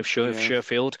the point of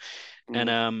Sherfield?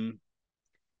 And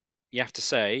you have to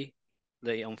say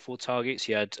that on 4 targets,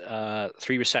 he had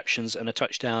 3 receptions and a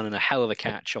touchdown and a hell of a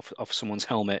catch off someone's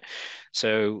helmet.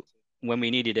 So when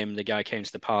we needed him, the guy came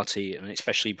to the party, and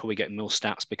especially probably getting more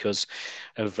stats because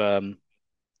of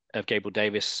Gabriel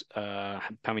Davis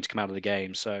having to come out of the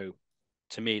game. So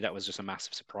to me, that was just a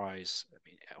massive surprise. I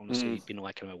mean, honestly, Mm, it'd been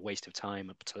like kind of a waste of time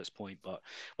up to this point. But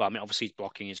well, I mean, obviously his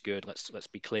blocking is good. Let's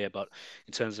be clear. But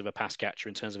in terms of a pass catcher,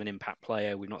 in terms of an impact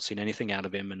player, we've not seen anything out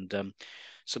of him. And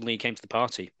suddenly he came to the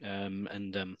party.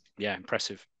 Yeah,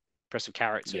 impressive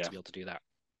character yeah. to be able to do that.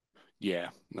 Yeah,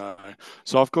 no.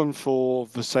 So I've gone for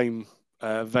the same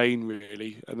vein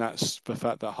really, and that's the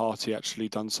fact that Harty actually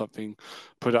done something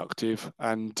productive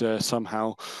and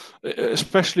somehow,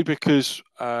 especially because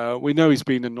we know he's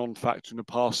been a non-factor in the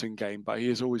passing game, but he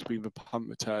has always been the punt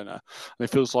returner, and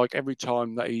it feels like every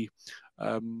time that he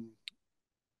um,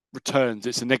 returns,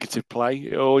 it's a negative play.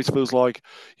 It always feels like,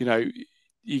 you know,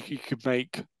 you could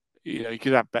make, you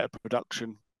could have better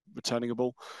production returning a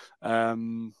ball.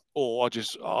 Or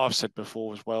I've said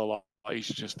before as well, like, you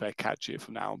should just fair catch it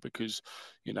for now because,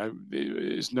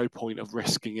 there's no point of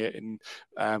risking it and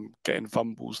getting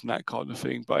fumbles and that kind of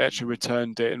thing. But I actually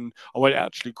returned it, and I won't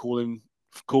actually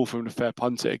call for him to fair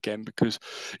punt it again because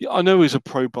I know he's a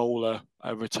Pro Bowler,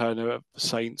 a returner at the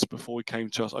Saints before he came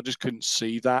to us. I just couldn't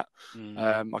see that.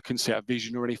 Mm. I couldn't see a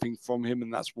vision or anything from him,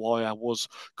 and that's why I was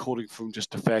calling for him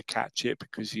just to fair catch it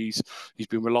because he's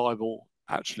been reliable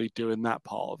actually doing that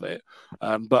part of it.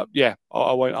 But yeah,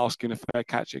 I won't ask him to fair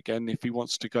catch again if he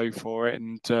wants to go for it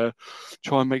and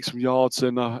try and make some yards.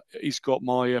 And he's got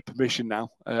my permission now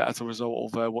as a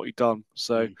result of what he done.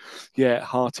 So Mm. yeah,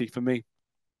 Harty for me.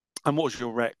 And what was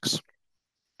your Rex?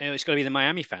 It's got to be the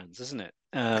Miami fans, isn't it?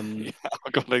 Yeah, I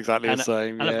got exactly the And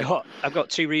same. and Yeah, I've got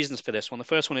two reasons for this one. The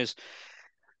first one is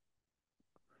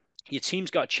your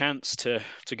team's got a chance to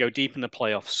go deep in the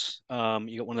playoffs.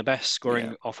 You got one of the best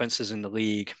yeah, scoring offenses in the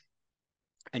league,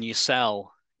 and you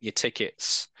sell your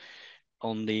tickets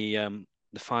on the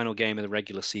final game of the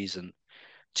regular season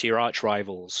to your arch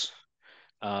rivals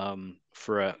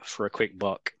for a quick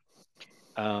buck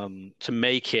to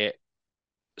make it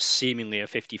seemingly a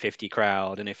 50-50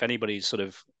 crowd. And if anybody's sort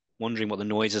of wondering what the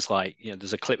noise is like,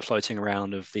 there's a clip floating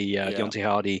around of the yeah. Deontay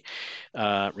Hardy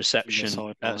From the reception,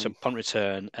 so sideline. punt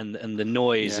return, and the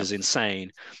noise Yeah, is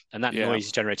insane. And that yeah. noise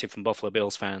is generated from Buffalo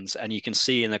Bills fans, and you can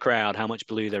see in the crowd how much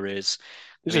blue there is.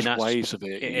 I There's mean, just that's waves of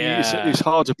it. yeah. It's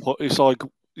hard to put. It's like,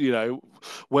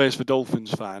 where's the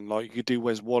Dolphins fan? Like you could do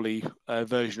Where's Wally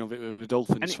version of it with the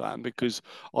And Dolphins fan because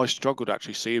I struggled to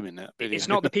actually see him in that video. it's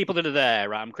not the people that are there,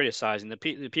 right? I'm criticizing the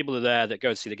people that are there that go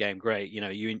to see the game. Great,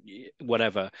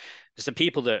 whatever. It's the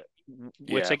people that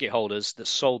were Yeah, ticket holders that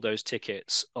sold those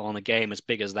tickets on a game as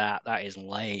big as that. That is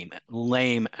lame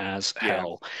as yeah,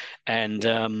 hell. And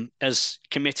yeah. as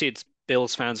committed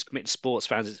Bills fans, committed sports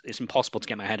fans, it's impossible to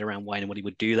get my head around why anybody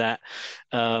would do that.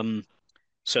 Um,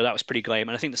 so that was pretty lame.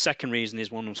 And I think the second reason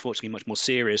is one unfortunately much more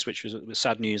serious, which was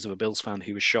sad news of a Bills fan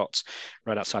who was shot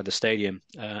right outside the stadium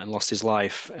and lost his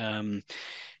life.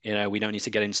 We don't need to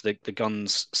get into the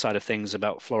guns side of things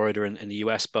about Florida and the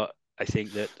US, but I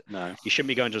think that No, you shouldn't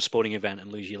be going to a sporting event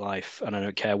and lose your life. And I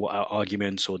don't care what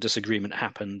arguments or disagreement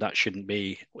happen. That shouldn't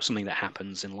be something that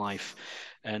happens in life.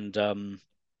 And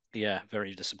yeah,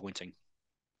 very disappointing.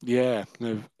 yeah,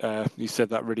 no, you said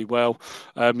that really well.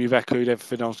 You've echoed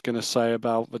everything I was going to say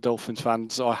about the Dolphins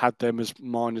fans. I had them as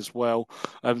mine as well.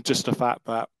 Just the fact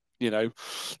that they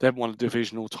haven't won a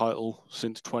divisional title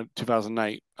since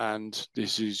 2008, and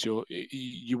this is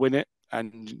you win it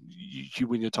and you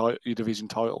win your division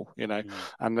title. Mm.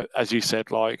 And as you said,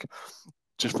 like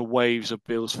just the waves of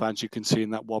Bills fans you can see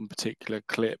in that one particular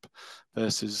clip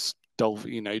versus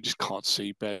Dolphin, you just can't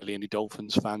see barely any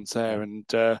Dolphins fans there, and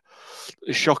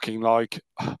it's shocking. Like,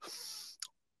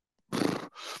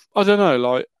 I don't know,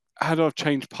 like had I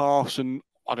changed paths and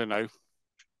I don't know,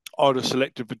 I'd have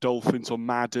selected the Dolphins on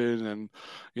Madden and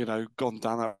gone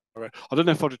down that road. I don't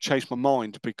know if I'd have changed my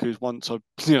mind because once I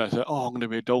said, oh, I'm going to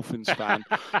be a Dolphins fan,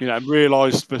 and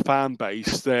realised the fan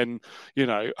base, then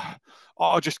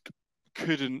I just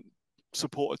couldn't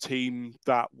support a team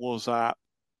that was at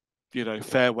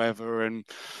fair weather and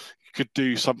could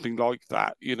do something like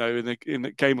that, in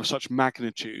a game of such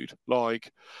magnitude.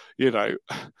 Like, I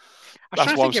was that's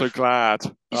trying to why I'm think so of, glad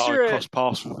that is I there a, crossed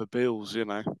paths with the Bills.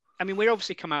 I mean, we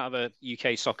obviously come out of a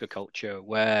UK soccer culture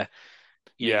where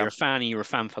Yeah, you're a fan and you're a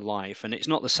fan for life, and it's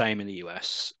not the same in the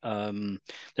US. There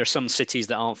are some cities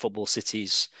that aren't football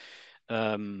cities.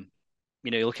 Um,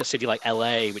 you look at a city like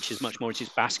LA, which is much more into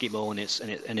its basketball and its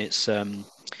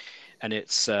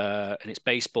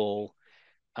baseball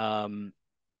um,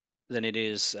 than it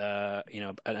is a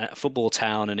football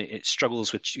town, and it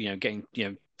struggles with getting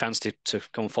fans to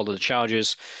come and follow the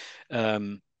Chargers.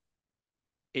 Um,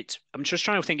 I'm just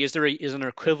trying to think, is there an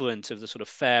equivalent of the sort of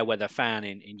fair weather fan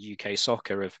in UK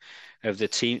soccer of the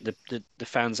team, the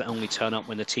fans that only turn up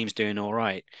when the team's doing all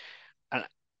right? And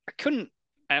I couldn't,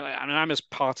 and I'm as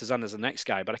partisan as the next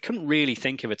guy, but I couldn't really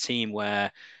think of a team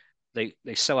where they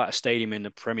sell out a stadium in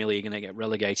the Premier League and they get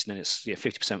relegated and it's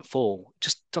 50% full. It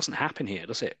just doesn't happen here,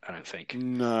 does it? I don't think.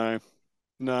 No,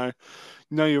 no,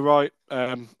 no. You're right.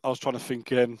 I was trying to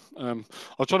think in. I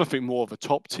was trying to think more of the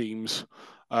top teams,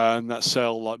 that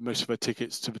sell like most of their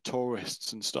tickets to the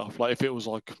tourists and stuff. Like if it was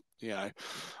like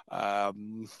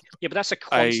um, Yeah, but that's a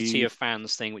quantity of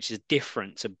fans thing, which is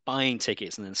different to buying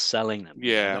tickets and then selling them.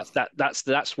 Yeah,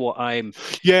 that's what I'm.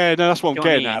 Yeah, no, that's what I'm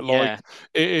getting at. Yeah. Like,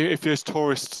 if there's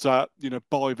tourists that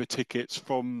buy the tickets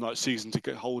from like season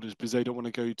ticket holders because they don't want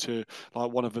to go to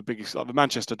like one of the biggest, like the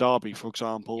Manchester Derby, for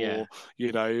example, or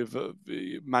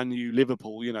the Man U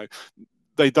Liverpool,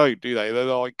 they don't, do they? They're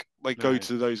like they go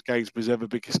to those games because they're the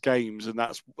biggest games, and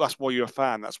that's why you're a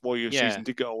fan. That's why you're a season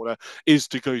ticket holder, is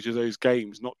to go to those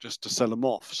games, not just to sell them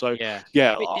off. So it's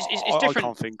different. I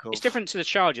can't think of. It's different to the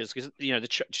Chargers because the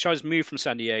Chargers moved from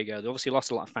San Diego. They obviously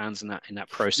lost a lot of fans in that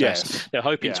process. Yes. They're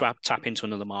hoping to tap into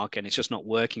another market, and it's just not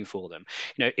working for them.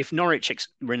 If Norwich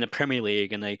were in the Premier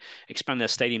League and they expand their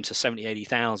stadium to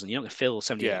 70,000-80,000, you're not going to fill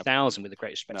 70,000 with the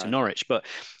great respect to Norwich. But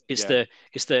it's the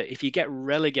if you get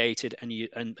relegated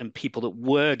and people that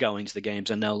were going to the games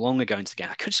are no longer going to the game.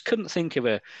 I just couldn't think of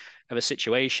a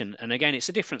situation. And again, it's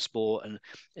a different sport,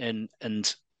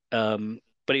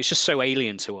 but it's just so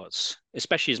alien to us,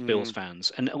 especially as Bills fans.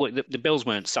 And the Bills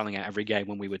weren't selling out every game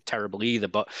when we were terrible either.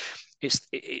 But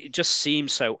it just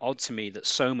seems so odd to me that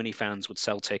so many fans would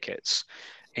sell tickets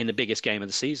in the biggest game of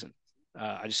the season.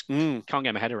 I just can't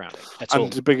get my head around it at all.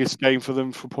 And the biggest game for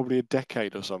them for probably a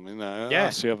decade or something. No,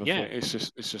 that's the other thing. It's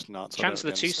just nuts. Chance of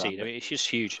the 2 seed. I mean, it's just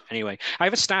huge. Anyway, I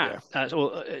have a stat,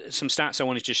 some stats I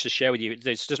wanted just to share with you.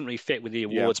 This doesn't really fit with the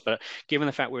awards, but given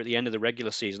the fact we're at the end of the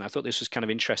regular season, I thought this was kind of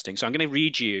interesting. So I'm going to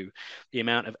read you the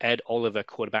amount of Ed Oliver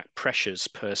quarterback pressures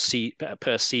per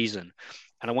season.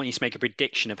 And I want you to make a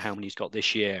prediction of how many he's got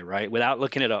this year, right? Without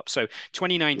looking it up. So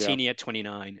 2019, he had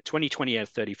 29. 2020, he had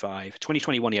 35.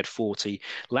 2021, he had 40.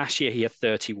 Last year, he had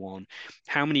 31.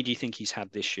 How many do you think he's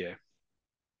had this year?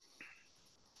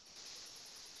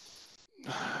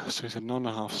 So he's had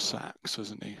 9.5 sacks,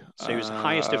 hasn't he? So he was the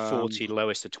highest of 40,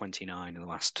 lowest of 29 in the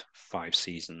last 5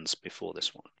 seasons before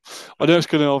this one. I know it's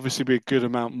going to obviously be a good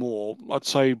amount more. I'd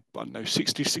say, I don't know,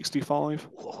 60, 65.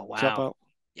 Oh, wow.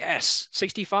 Yes,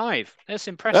 65. That's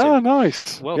impressive. Oh,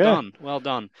 nice. Well done.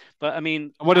 But I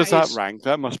mean, and what does that rank?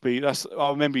 That must be. I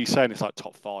remember you saying it's like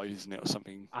top 5, isn't it, or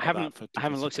something? I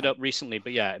haven't looked it up recently,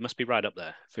 but yeah, it must be right up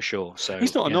there for sure. So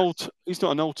he's not he's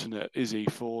not an alternate, is he?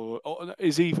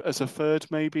 Is he as a third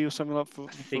maybe or something like for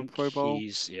Pro Bowl?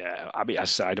 I mean, I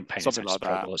don't pay attention to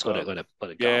Pro Bowl. It's got to garbage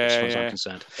as far as I'm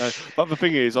concerned. But the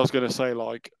thing is, I was going to say,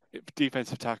 like,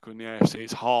 defensive tackle in the AFC,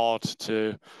 it's hard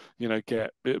to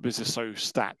get, because it's so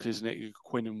stacked, isn't it?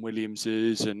 Quinn and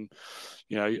Williamses and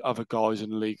other guys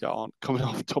in the league that aren't coming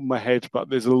off the top of my head, but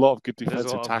there's a lot of good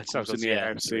defensive tackles in the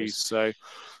AFC. So,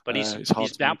 but he's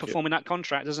outperforming that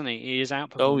contract, isn't he? He is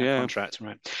outperforming that contract,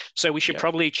 right? So we should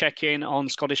probably check in on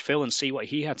Scottish Phil and see what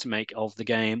he had to make of the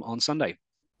game on Sunday.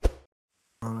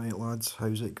 All right, lads,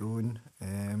 how's it going?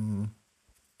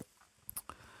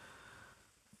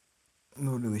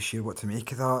 Not really sure what to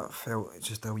make of that. Felt it's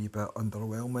just a wee bit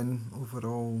underwhelming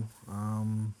overall.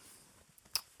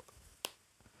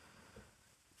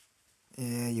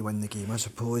 You win the game, I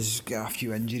suppose. Get a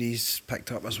few injuries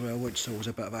picked up as well, which was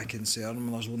a bit of a concern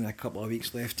when there's only a couple of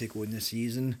weeks left to go in the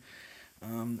season.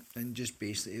 And just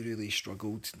basically really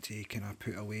struggled to kind of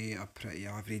put away a pretty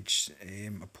average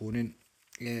opponent.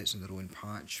 Yeah, it's in their own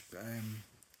patch.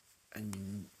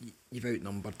 And you've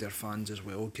outnumbered their fans as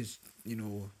well, because,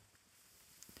 you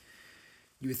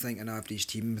would think an average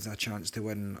team with a chance to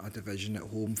win a division at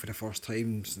home for the first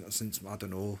time since, I don't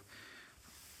know,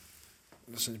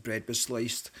 since bread was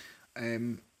sliced,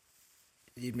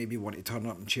 you'd maybe want to turn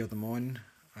up and cheer them on.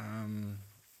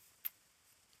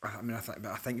 I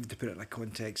think to put it in a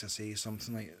context, I say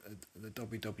something like the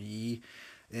WWE,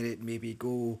 then it maybe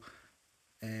go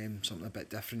something a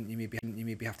bit different. You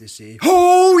maybe have to say,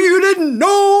 "Oh, you didn't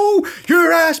know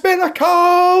your ass better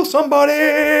call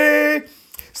somebody."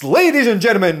 So, ladies and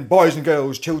gentlemen, boys and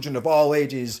girls, children of all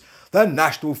ages, the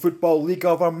National Football League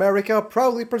of America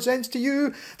proudly presents to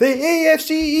you the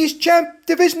AFC East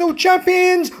Divisional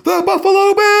Champions, the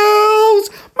Buffalo Bills!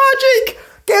 Magic!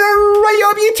 Get it right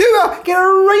up, you Tua! Get it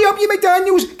right up, you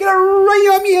McDaniels! Get it right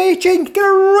up, you A-Chain! Get it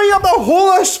right up the whole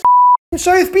of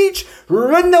South Beach!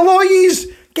 Run the lawyers!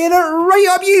 Get it right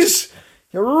up, yous!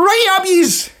 Right up,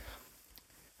 yous!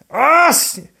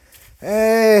 Bring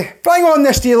on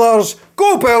the Steelers.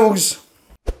 Go Bills.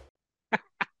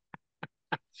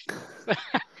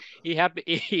 He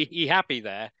happy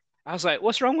there. I was like,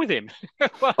 what's wrong with him? He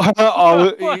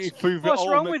threw the What's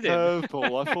wrong ultimate with him?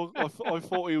 curveball. I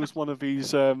thought he was one of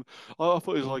these. I thought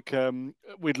it was like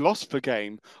we'd lost the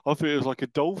game. I thought it was like a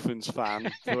Dolphins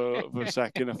fan for a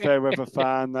second, a fair weather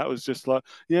fan. That was just like,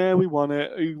 yeah, we won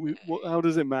it. How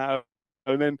does it matter?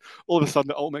 And then all of a sudden,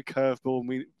 the ultimate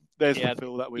curveball. There's the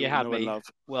Phil that we all know and love.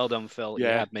 Well done, Phil.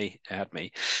 Yeah. You had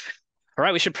me. All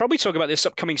right, we should probably talk about this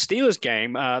upcoming Steelers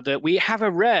game. That we have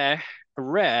a rare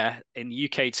in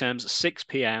UK terms 6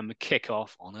 p.m.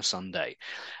 kickoff on a Sunday.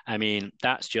 I mean,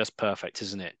 that's just perfect,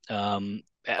 isn't it?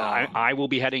 I will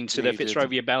be heading to the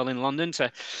Fitzrovia Bell in London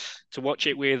to watch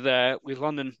it with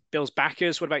London Bills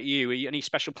backers. What about you? Any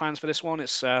special plans for this one?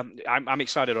 It's I'm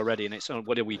excited already, and it's on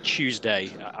Tuesday.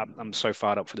 I'm so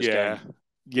fired up for this game.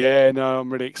 Yeah, no,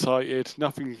 I'm really excited.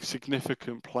 Nothing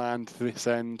significant planned to this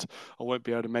end. I won't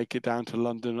be able to make it down to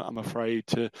London, I'm afraid,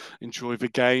 to enjoy the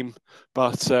game.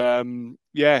 But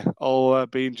yeah, I'll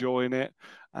be enjoying it.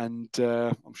 And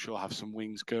I'm sure I'll have some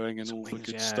wings going and all the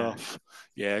good stuff.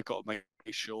 Yeah, got to make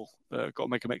it sure. Got to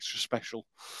make them extra special.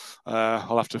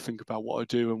 I'll have to think about what I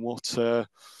do and what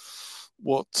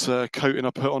coating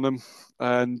I put on them.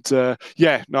 And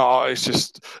yeah, no, it's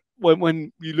just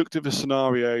when you looked at the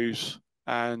scenarios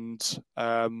and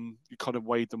you kind of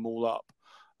weighed them all up,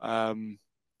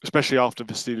 especially after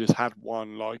the Steelers had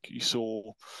won. Like you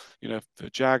saw, the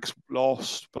Jags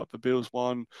lost, but the Bills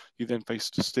won. You then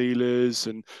faced the Steelers,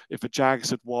 and if the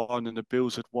Jags had won and the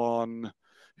Bills had won,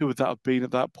 who would that have been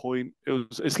at that point?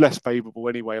 It's less favourable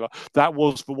anyway. Like that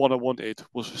was the one I wanted,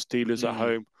 was for Steelers at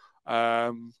home.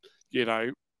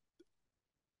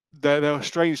 They're a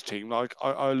strange team. Like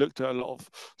I looked at a lot of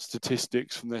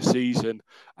statistics from their season,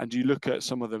 and you look at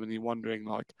some of them and you're wondering,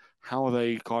 like, how are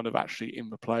they kind of actually in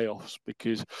the playoffs?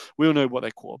 Because we all know what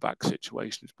their quarterback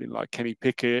situation has been like. Kenny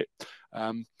Pickett,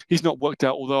 he's not worked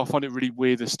out, although I find it really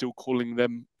weird they're still calling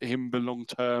him the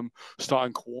long-term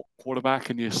starting quarterback,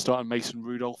 and you're starting Mason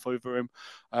Rudolph over him,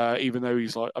 even though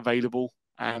he's like available.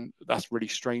 And that's really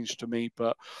strange to me,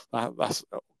 but that's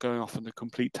going off on a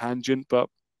complete tangent. But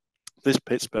this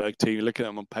Pittsburgh team, you look at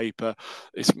them on paper,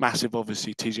 it's massive.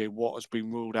 Obviously, TJ Watt has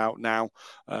been ruled out now.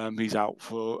 He's out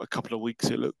for a couple of weeks,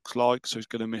 it looks like, so he's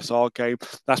going to miss our game.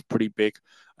 That's pretty big.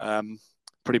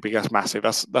 That's massive.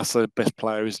 That's the best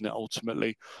player, isn't it,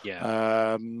 ultimately?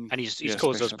 Yeah. And he's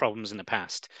caused those problems in the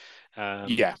past.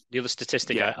 The other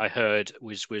statistic I heard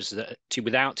was that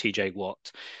without TJ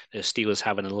Watt, the Steelers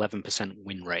have an 11%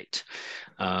 win rate,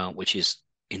 which is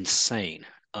insane.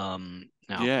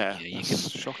 Now,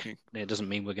 shocking. It doesn't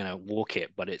mean we're going to walk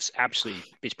it, but it's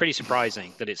pretty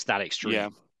surprising that it's that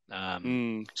extreme.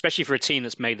 Especially for a team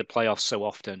that's made the playoffs so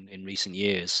often in recent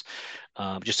years.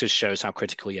 Just shows how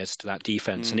critical he is to that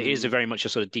defense. And it is very much a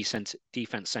sort of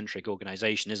defense-centric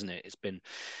organization, isn't it? It's been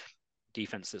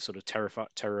defense that sort of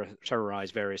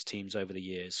terrorized various teams over the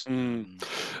years.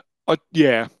 I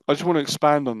just want to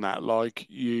expand on that. Like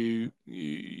you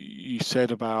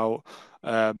said about,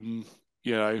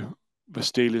 the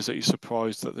Steelers, that you're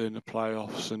surprised that they're in the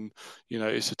playoffs, and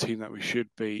it's a team that we should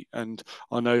beat. And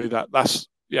I know that's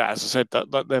as I said,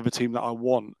 that they're the team that I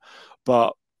want.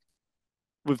 But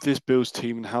with this Bills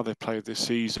team and how they played this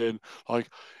season, like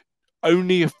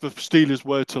only if the Steelers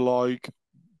were to like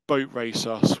boat race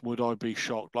us would I be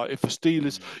shocked. Like if the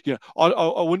Steelers,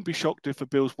 I wouldn't be shocked if the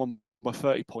Bills won by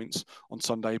 30 points on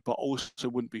Sunday, but also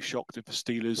wouldn't be shocked if the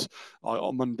Steelers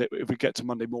on Monday, if we get to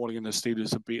Monday morning and the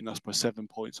Steelers have beaten us by 7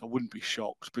 points. I wouldn't be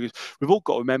shocked, because we've all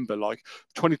got to remember, like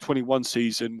 2021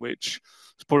 season, which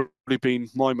has probably been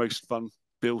my most fun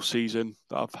Bills season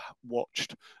that I've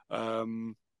watched.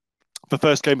 The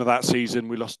first game of that season,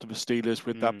 we lost to the Steelers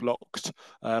with that blocked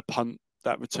punt,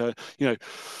 that return.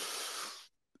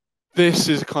 This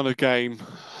is a kind of game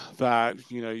that,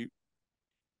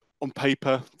 on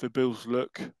paper, the Bills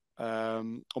look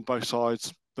on both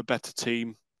sides the better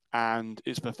team, and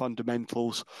it's the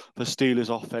fundamentals. The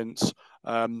Steelers' offense,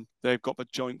 they've got the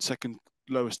joint second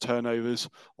lowest turnovers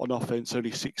on offense, only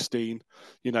 16.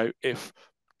 If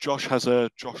Josh has a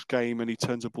Josh game and he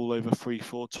turns the ball over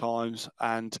 3-4 times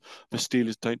and the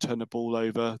Steelers don't turn the ball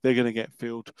over, they're going to get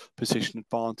field position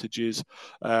advantages.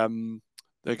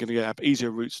 They're going to have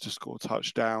easier routes to score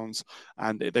touchdowns,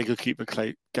 and they could keep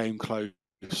the game close.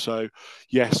 So,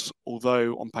 yes,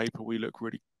 although on paper we look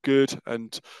really good,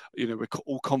 and we're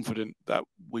all confident that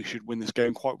we should win this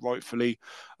game quite rightfully.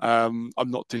 I'm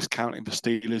not discounting the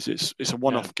Steelers. It's a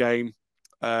one-off game,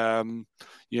 and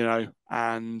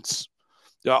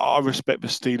yeah, I respect the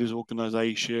Steelers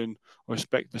organisation. I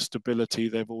respect the stability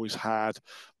they've always had.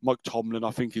 Mike Tomlin,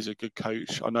 I think, is a good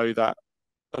coach. I know that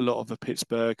a lot of the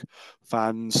Pittsburgh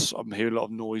fans, I'm hearing a lot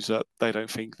of noise that they don't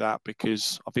think that,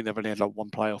 because I think they've only had like one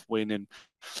playoff win in,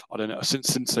 I don't know,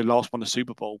 since they last won the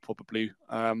Super Bowl, probably.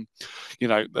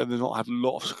 They've not had a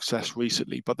lot of success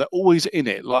recently, but they're always in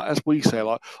it. Like as we say,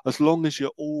 like as long as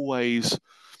you're always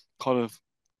kind of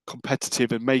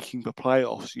competitive and making the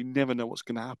playoffs, you never know what's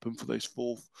going to happen for those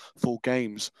four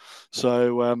games.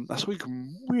 So that's what you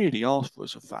can really ask for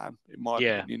as a fan, in my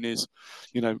Yeah. opinion, is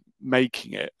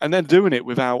making it, and then doing it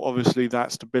without obviously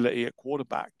that stability at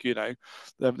quarterback. They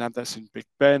haven't had that since Big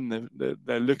Ben.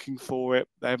 They're looking for it.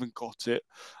 They haven't got it,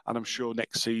 and I'm sure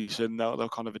next season they'll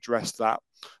kind of address that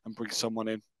and bring someone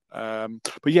in.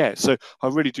 But yeah, so I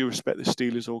really do respect the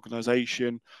Steelers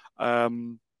organisation.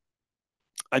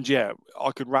 And yeah,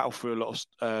 I could rattle through a lot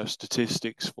of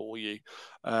statistics for you,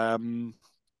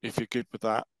 if you're good with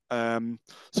that.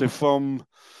 So from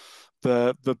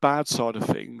the bad side of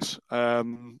things,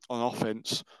 on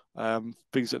offense,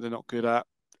 things that they're not good at,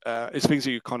 it's things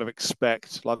that you kind of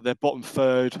expect. Like they're bottom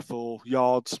third for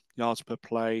yards per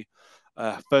play.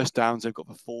 First downs, they've got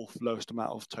the fourth lowest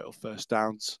amount of total first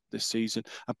downs this season,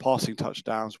 and passing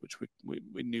touchdowns, which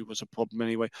we knew was a problem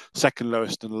anyway, second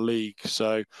lowest in the league.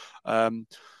 So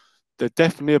they're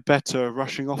definitely a better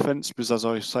rushing offense, because, as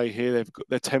I say here,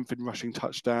 they're 10th in rushing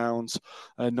touchdowns,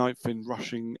 9th in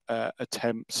rushing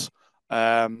attempts,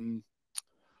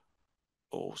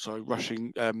 also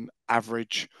rushing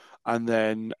average, and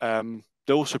then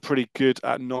they're also pretty good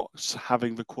at not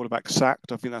having the quarterback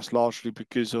sacked. I think that's largely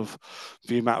because of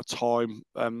the amount of time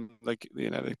they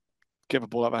get the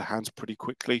ball out of their hands pretty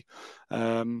quickly.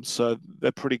 So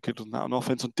they're pretty good on that on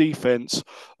offense. On defense,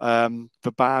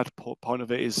 the bad point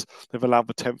of it is they've allowed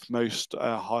the 10th most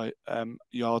high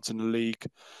yards in the league.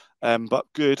 But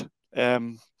good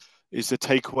is the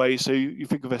takeaway. So you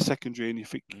think of their secondary and you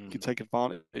think you can take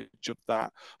advantage of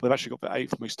that. But they've actually got the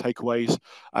 8th most takeaways,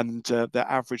 and they're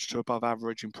average to above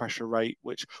average in pressure rate,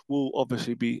 which will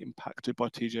obviously be impacted by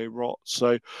TJ Watt.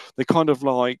 So they kind of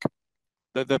like,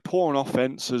 they're poor on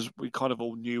offense, as we kind of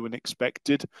all knew and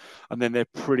expected, and then they're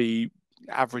pretty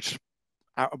average,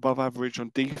 above average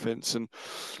on defense. And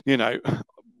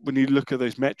when you look at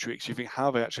those metrics, you think, how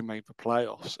have they actually made the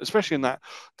playoffs, especially in that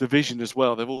division as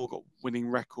well? They've all got winning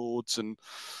records, and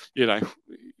I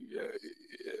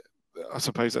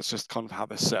suppose that's just kind of how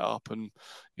they're set up, and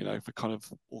the kind of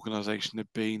organisation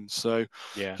they've been. So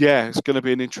yeah, it's going to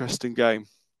be an interesting game.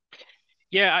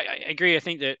 Yeah, I agree. I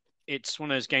think that it's one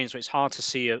of those games where it's hard to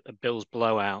see a Bills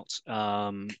blowout.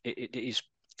 It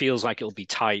feels like it'll be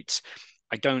tight.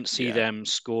 I don't see them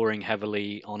scoring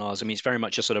heavily on us. I mean, it's very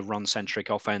much a sort of run-centric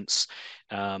offense.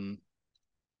 I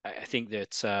think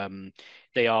that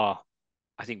they are.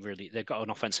 I think really they've got an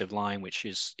offensive line which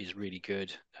is really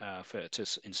good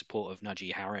in support of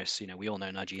Najee Harris. We all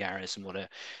know Najee Harris and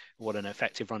what an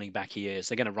effective running back he is.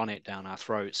 They're going to run it down our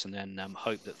throats and then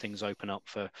hope that things open up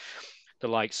for the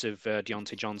likes of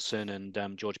Deontay Johnson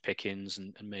and George Pickens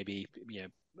and maybe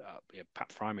Pat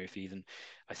Freiermuth even.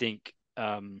 I think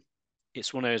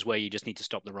it's one of those where you just need to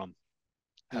stop the run.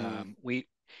 I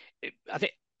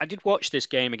think I did watch this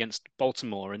game against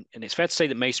Baltimore, and it's fair to say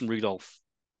that Mason Rudolph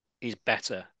is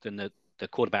better than the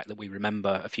quarterback that we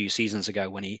remember a few seasons ago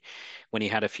when he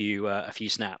had a few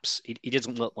snaps. He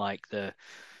doesn't look like the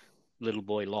little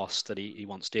boy lost that he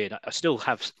once did. I still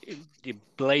have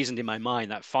blazoned in my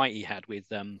mind that fight he had with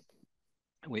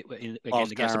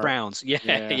against the Browns.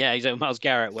 Yeah, he's Myles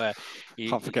Garrett, where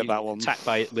can't forget that one, attacked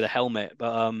with a helmet.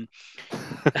 But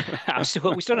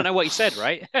we still don't know what he said,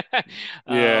 right?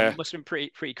 Must have been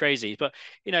pretty crazy. But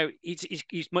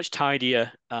he's much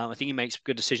tidier. I think he makes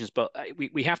good decisions. But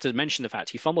we have to mention the fact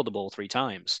he fumbled the ball 3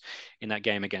 times in that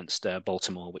game against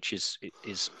Baltimore, which is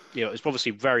it's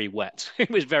obviously very wet. It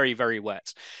was very, very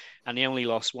wet, and he only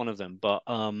lost one of them. But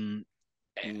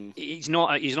he's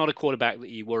not a quarterback that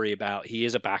you worry about. He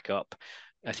is a backup.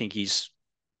 I think he's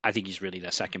really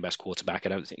their second best quarterback. I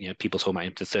don't think people talk about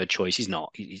him the third choice. He's not.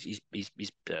 He's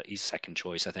second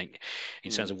choice, I think,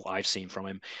 in terms of what I've seen from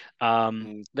him.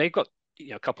 They've got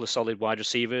a couple of solid wide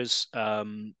receivers.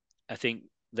 I think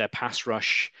their pass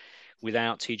rush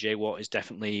without TJ Watt is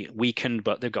definitely weakened,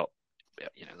 but they've got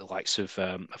the likes of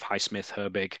Highsmith,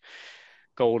 Herbig,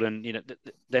 Golden.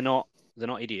 They're not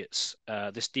idiots.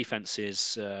 This defense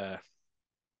is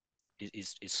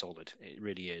solid. It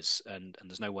really is, and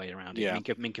there's no way around it.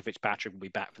 Minkah Fitzpatrick will be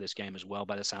back for this game as well,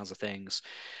 by the sounds of things.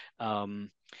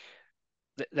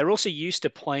 They're also used to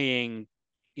playing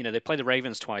they play the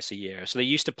Ravens twice a year, so they're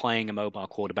used to playing a mobile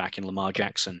quarterback in Lamar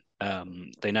Jackson.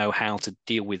 They know how to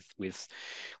deal with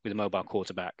a mobile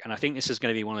quarterback, and I think this is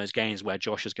going to be one of those games where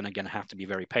Josh is going to have to be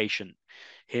very patient.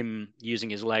 Him using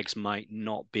his legs might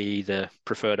not be the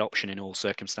preferred option in all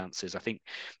circumstances. I think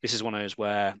this is one of those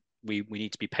where we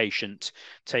need to be patient,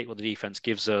 take what the defense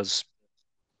gives us,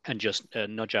 and just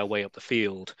nudge our way up the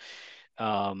field.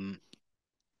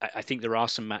 I think there are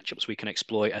some matchups we can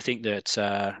exploit. I think that,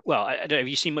 I don't know, have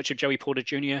you seen much of Joey Porter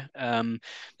Jr.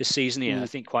 This season? Yeah, I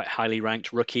think quite highly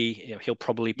ranked rookie. He'll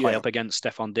probably play up against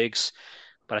Stefon Diggs,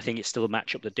 but I think it's still a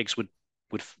matchup that Diggs would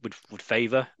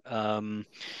favor. I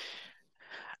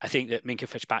think that Minkah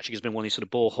Fitzpatrick has been one of these sort of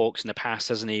ball hawks in the past,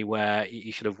 hasn't he? Where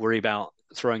you sort of worry about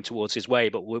throwing towards his way,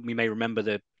 but we may remember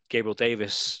the Gabriel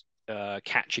Davis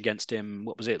catch against him.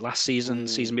 What was it, last season,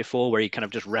 season before, where he kind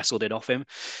of just wrestled it off him?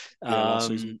 Last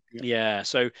season. Yeah.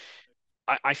 So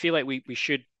I feel like we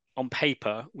should, on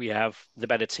paper, we have the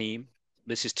better team.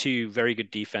 This is two very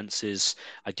good defenses.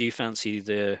 I do fancy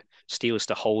the Steelers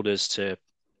to hold us to,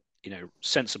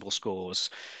 sensible scores,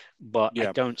 but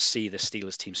I don't see the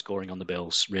Steelers team scoring on the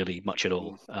Bills really much at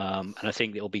all. And I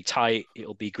think it'll be tight.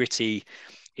 It'll be gritty.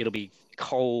 It'll be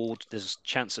cold. There's a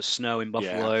chance of snow in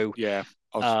Buffalo. Yeah.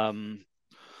 I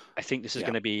think this is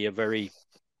going to be a very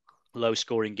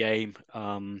low-scoring game,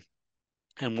 and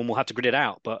one we'll have to grit it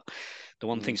out. But the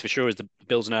one thing's for sure is the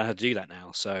Bills know how to do that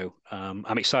now. So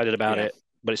I'm excited about it,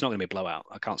 but it's not going to be a blowout.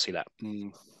 I can't see that.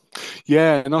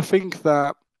 Yeah, and I think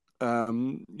that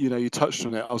you touched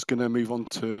on it. I was going to move on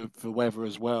to the weather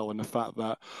as well, and the fact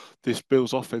that this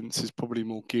Bills offense is probably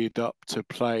more geared up to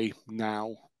play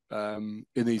now in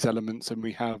these elements than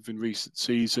we have in recent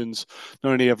seasons.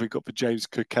 Not only have we got the James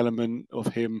Cook element of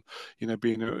him,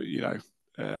 being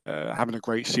having a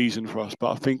great season for us,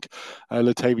 but I think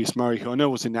Latavius Murray, who I know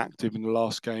was inactive in the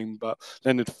last game, but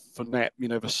Leonard Fournette,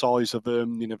 the size of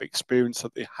them, the experience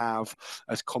that they have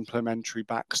as complementary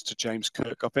backs to James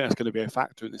Cook, I think that's going to be a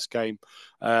factor in this game,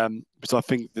 because I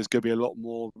think there's going to be a lot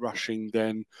more rushing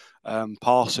than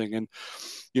passing, and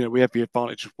we have the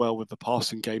advantage as well with the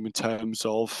passing game in terms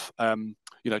of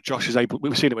Josh is able.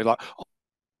 We've seen it with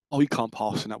he can't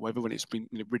pass in that weather when it's been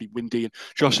really windy, and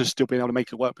Josh has still been able to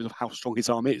make it work because of how strong his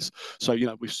arm is. So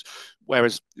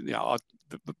whereas the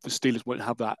Steelers won't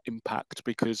have that impact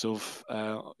because of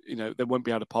they won't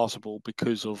be able to pass the ball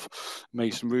because of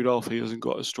Mason Rudolph. He hasn't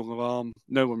got as strong of an arm.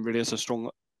 No one really has as strong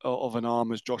of an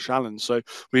arm as Josh Allen. So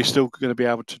we're still going to be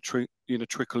able to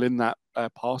trickle in that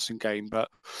passing game. But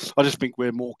I just think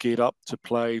we're more geared up to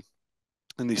play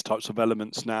in these types of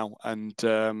elements now, and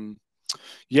I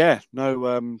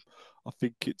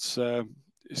think it's going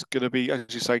to be, as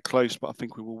you say, close, but I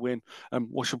think we will win.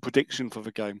 What's your prediction for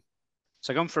the game?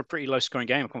 So I've gone for a pretty low-scoring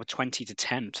game. I've gone for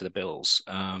 20-10 to the Bills.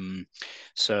 I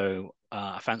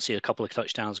fancy a couple of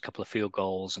touchdowns, a couple of field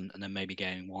goals, and then maybe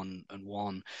getting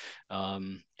 1-1.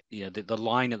 The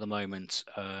line at the moment,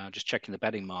 just checking the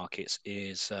betting markets,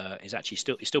 is actually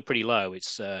still pretty low.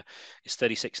 It's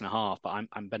 36.5, but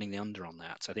I'm betting the under on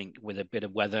that. So I think with a bit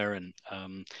of weather and a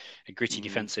gritty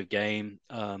defensive game,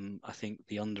 I think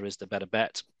the under is the better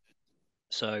bet.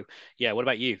 So yeah, what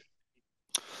about you?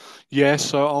 Yeah,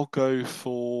 so I'll go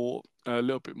for a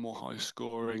little bit more high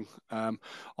scoring.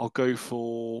 I'll go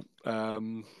for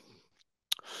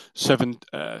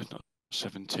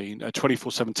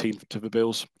 24-17 to the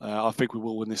Bills. I think we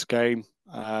will win this game.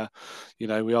 We are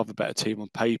the better team on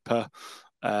paper.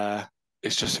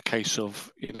 It's just a case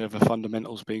of the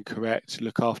fundamentals being correct.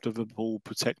 Look after the ball,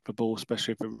 protect the ball,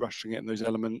 especially if we're rushing it in those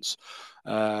elements.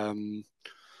 And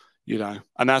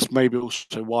that's maybe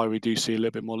also why we do see a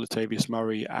little bit more Latavius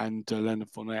Murray and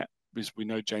Leonard Fournette, because we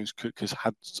know James Cook has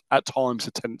had at times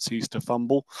the tendencies to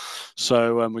fumble,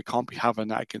 so we can't be having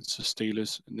that against the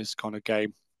Steelers in this kind of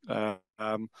game. I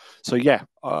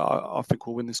think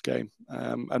we'll win this game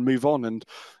and move on, and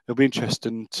it'll be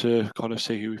interesting to kind of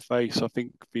see who we face. I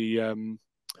think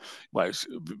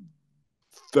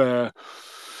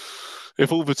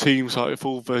if all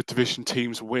the division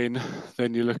teams win,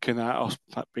 then you're looking at us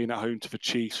being at home to the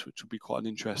Chiefs, which will be quite an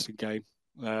interesting game.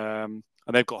 And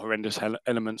they've got horrendous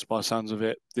elements by the sounds of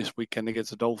it this weekend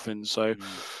against the Dolphins. So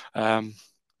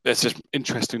there's just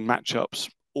interesting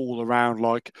matchups all around.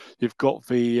 Like you've got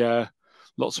the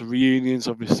lots of reunions.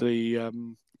 Obviously,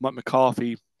 Mike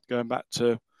McCarthy going back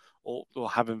to or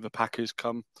having the Packers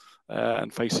come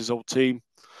and face his old team.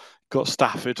 Got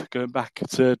Stafford going back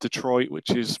to Detroit,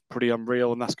 which is pretty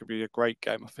unreal, and that's going to be a great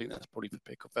game. I think that's probably the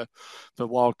pick of the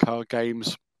wild card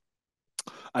games.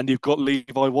 And you've got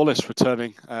Levi Wallace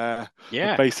returning, and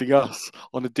facing us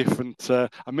on a different. And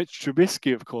Mitch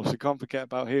Trubisky, of course, you can't forget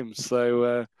about him.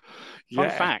 So, fun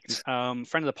fact: friend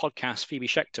of the podcast, Phoebe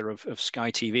Schechter of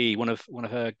Sky TV, one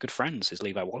of her good friends is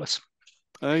Levi Wallace.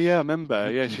 Oh yeah, I remember.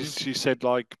 Yeah, she said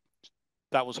like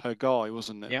that was her guy,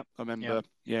 wasn't it? Yep. I remember. Yep.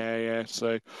 Yeah.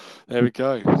 So there we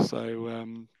go. So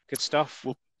good stuff.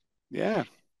 Well, yeah.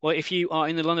 Well, if you are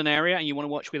in the London area and you want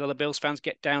to watch with other Bills fans,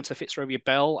 get down to Fitzrovia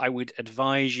Bell. I would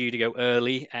advise you to go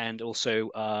early and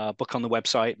also book on the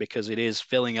website because it is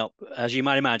filling up, as you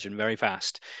might imagine, very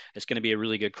fast. It's going to be a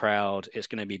really good crowd. It's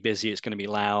going to be busy. It's going to be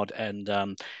loud. And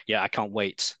I can't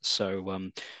wait. So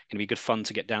going to be good fun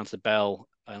to get down to the Bell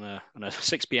on a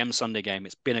 6 p.m. Sunday game.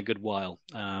 It's been a good while,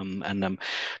 and I'm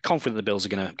confident the Bills are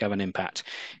going to have an impact.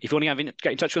 If you want to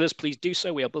get in touch with us, please do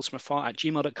so. We are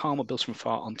billsfromafar@gmail.com or Bills from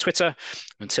Afar on Twitter.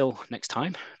 Until next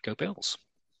time, go Bills.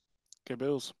 Go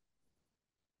Bills.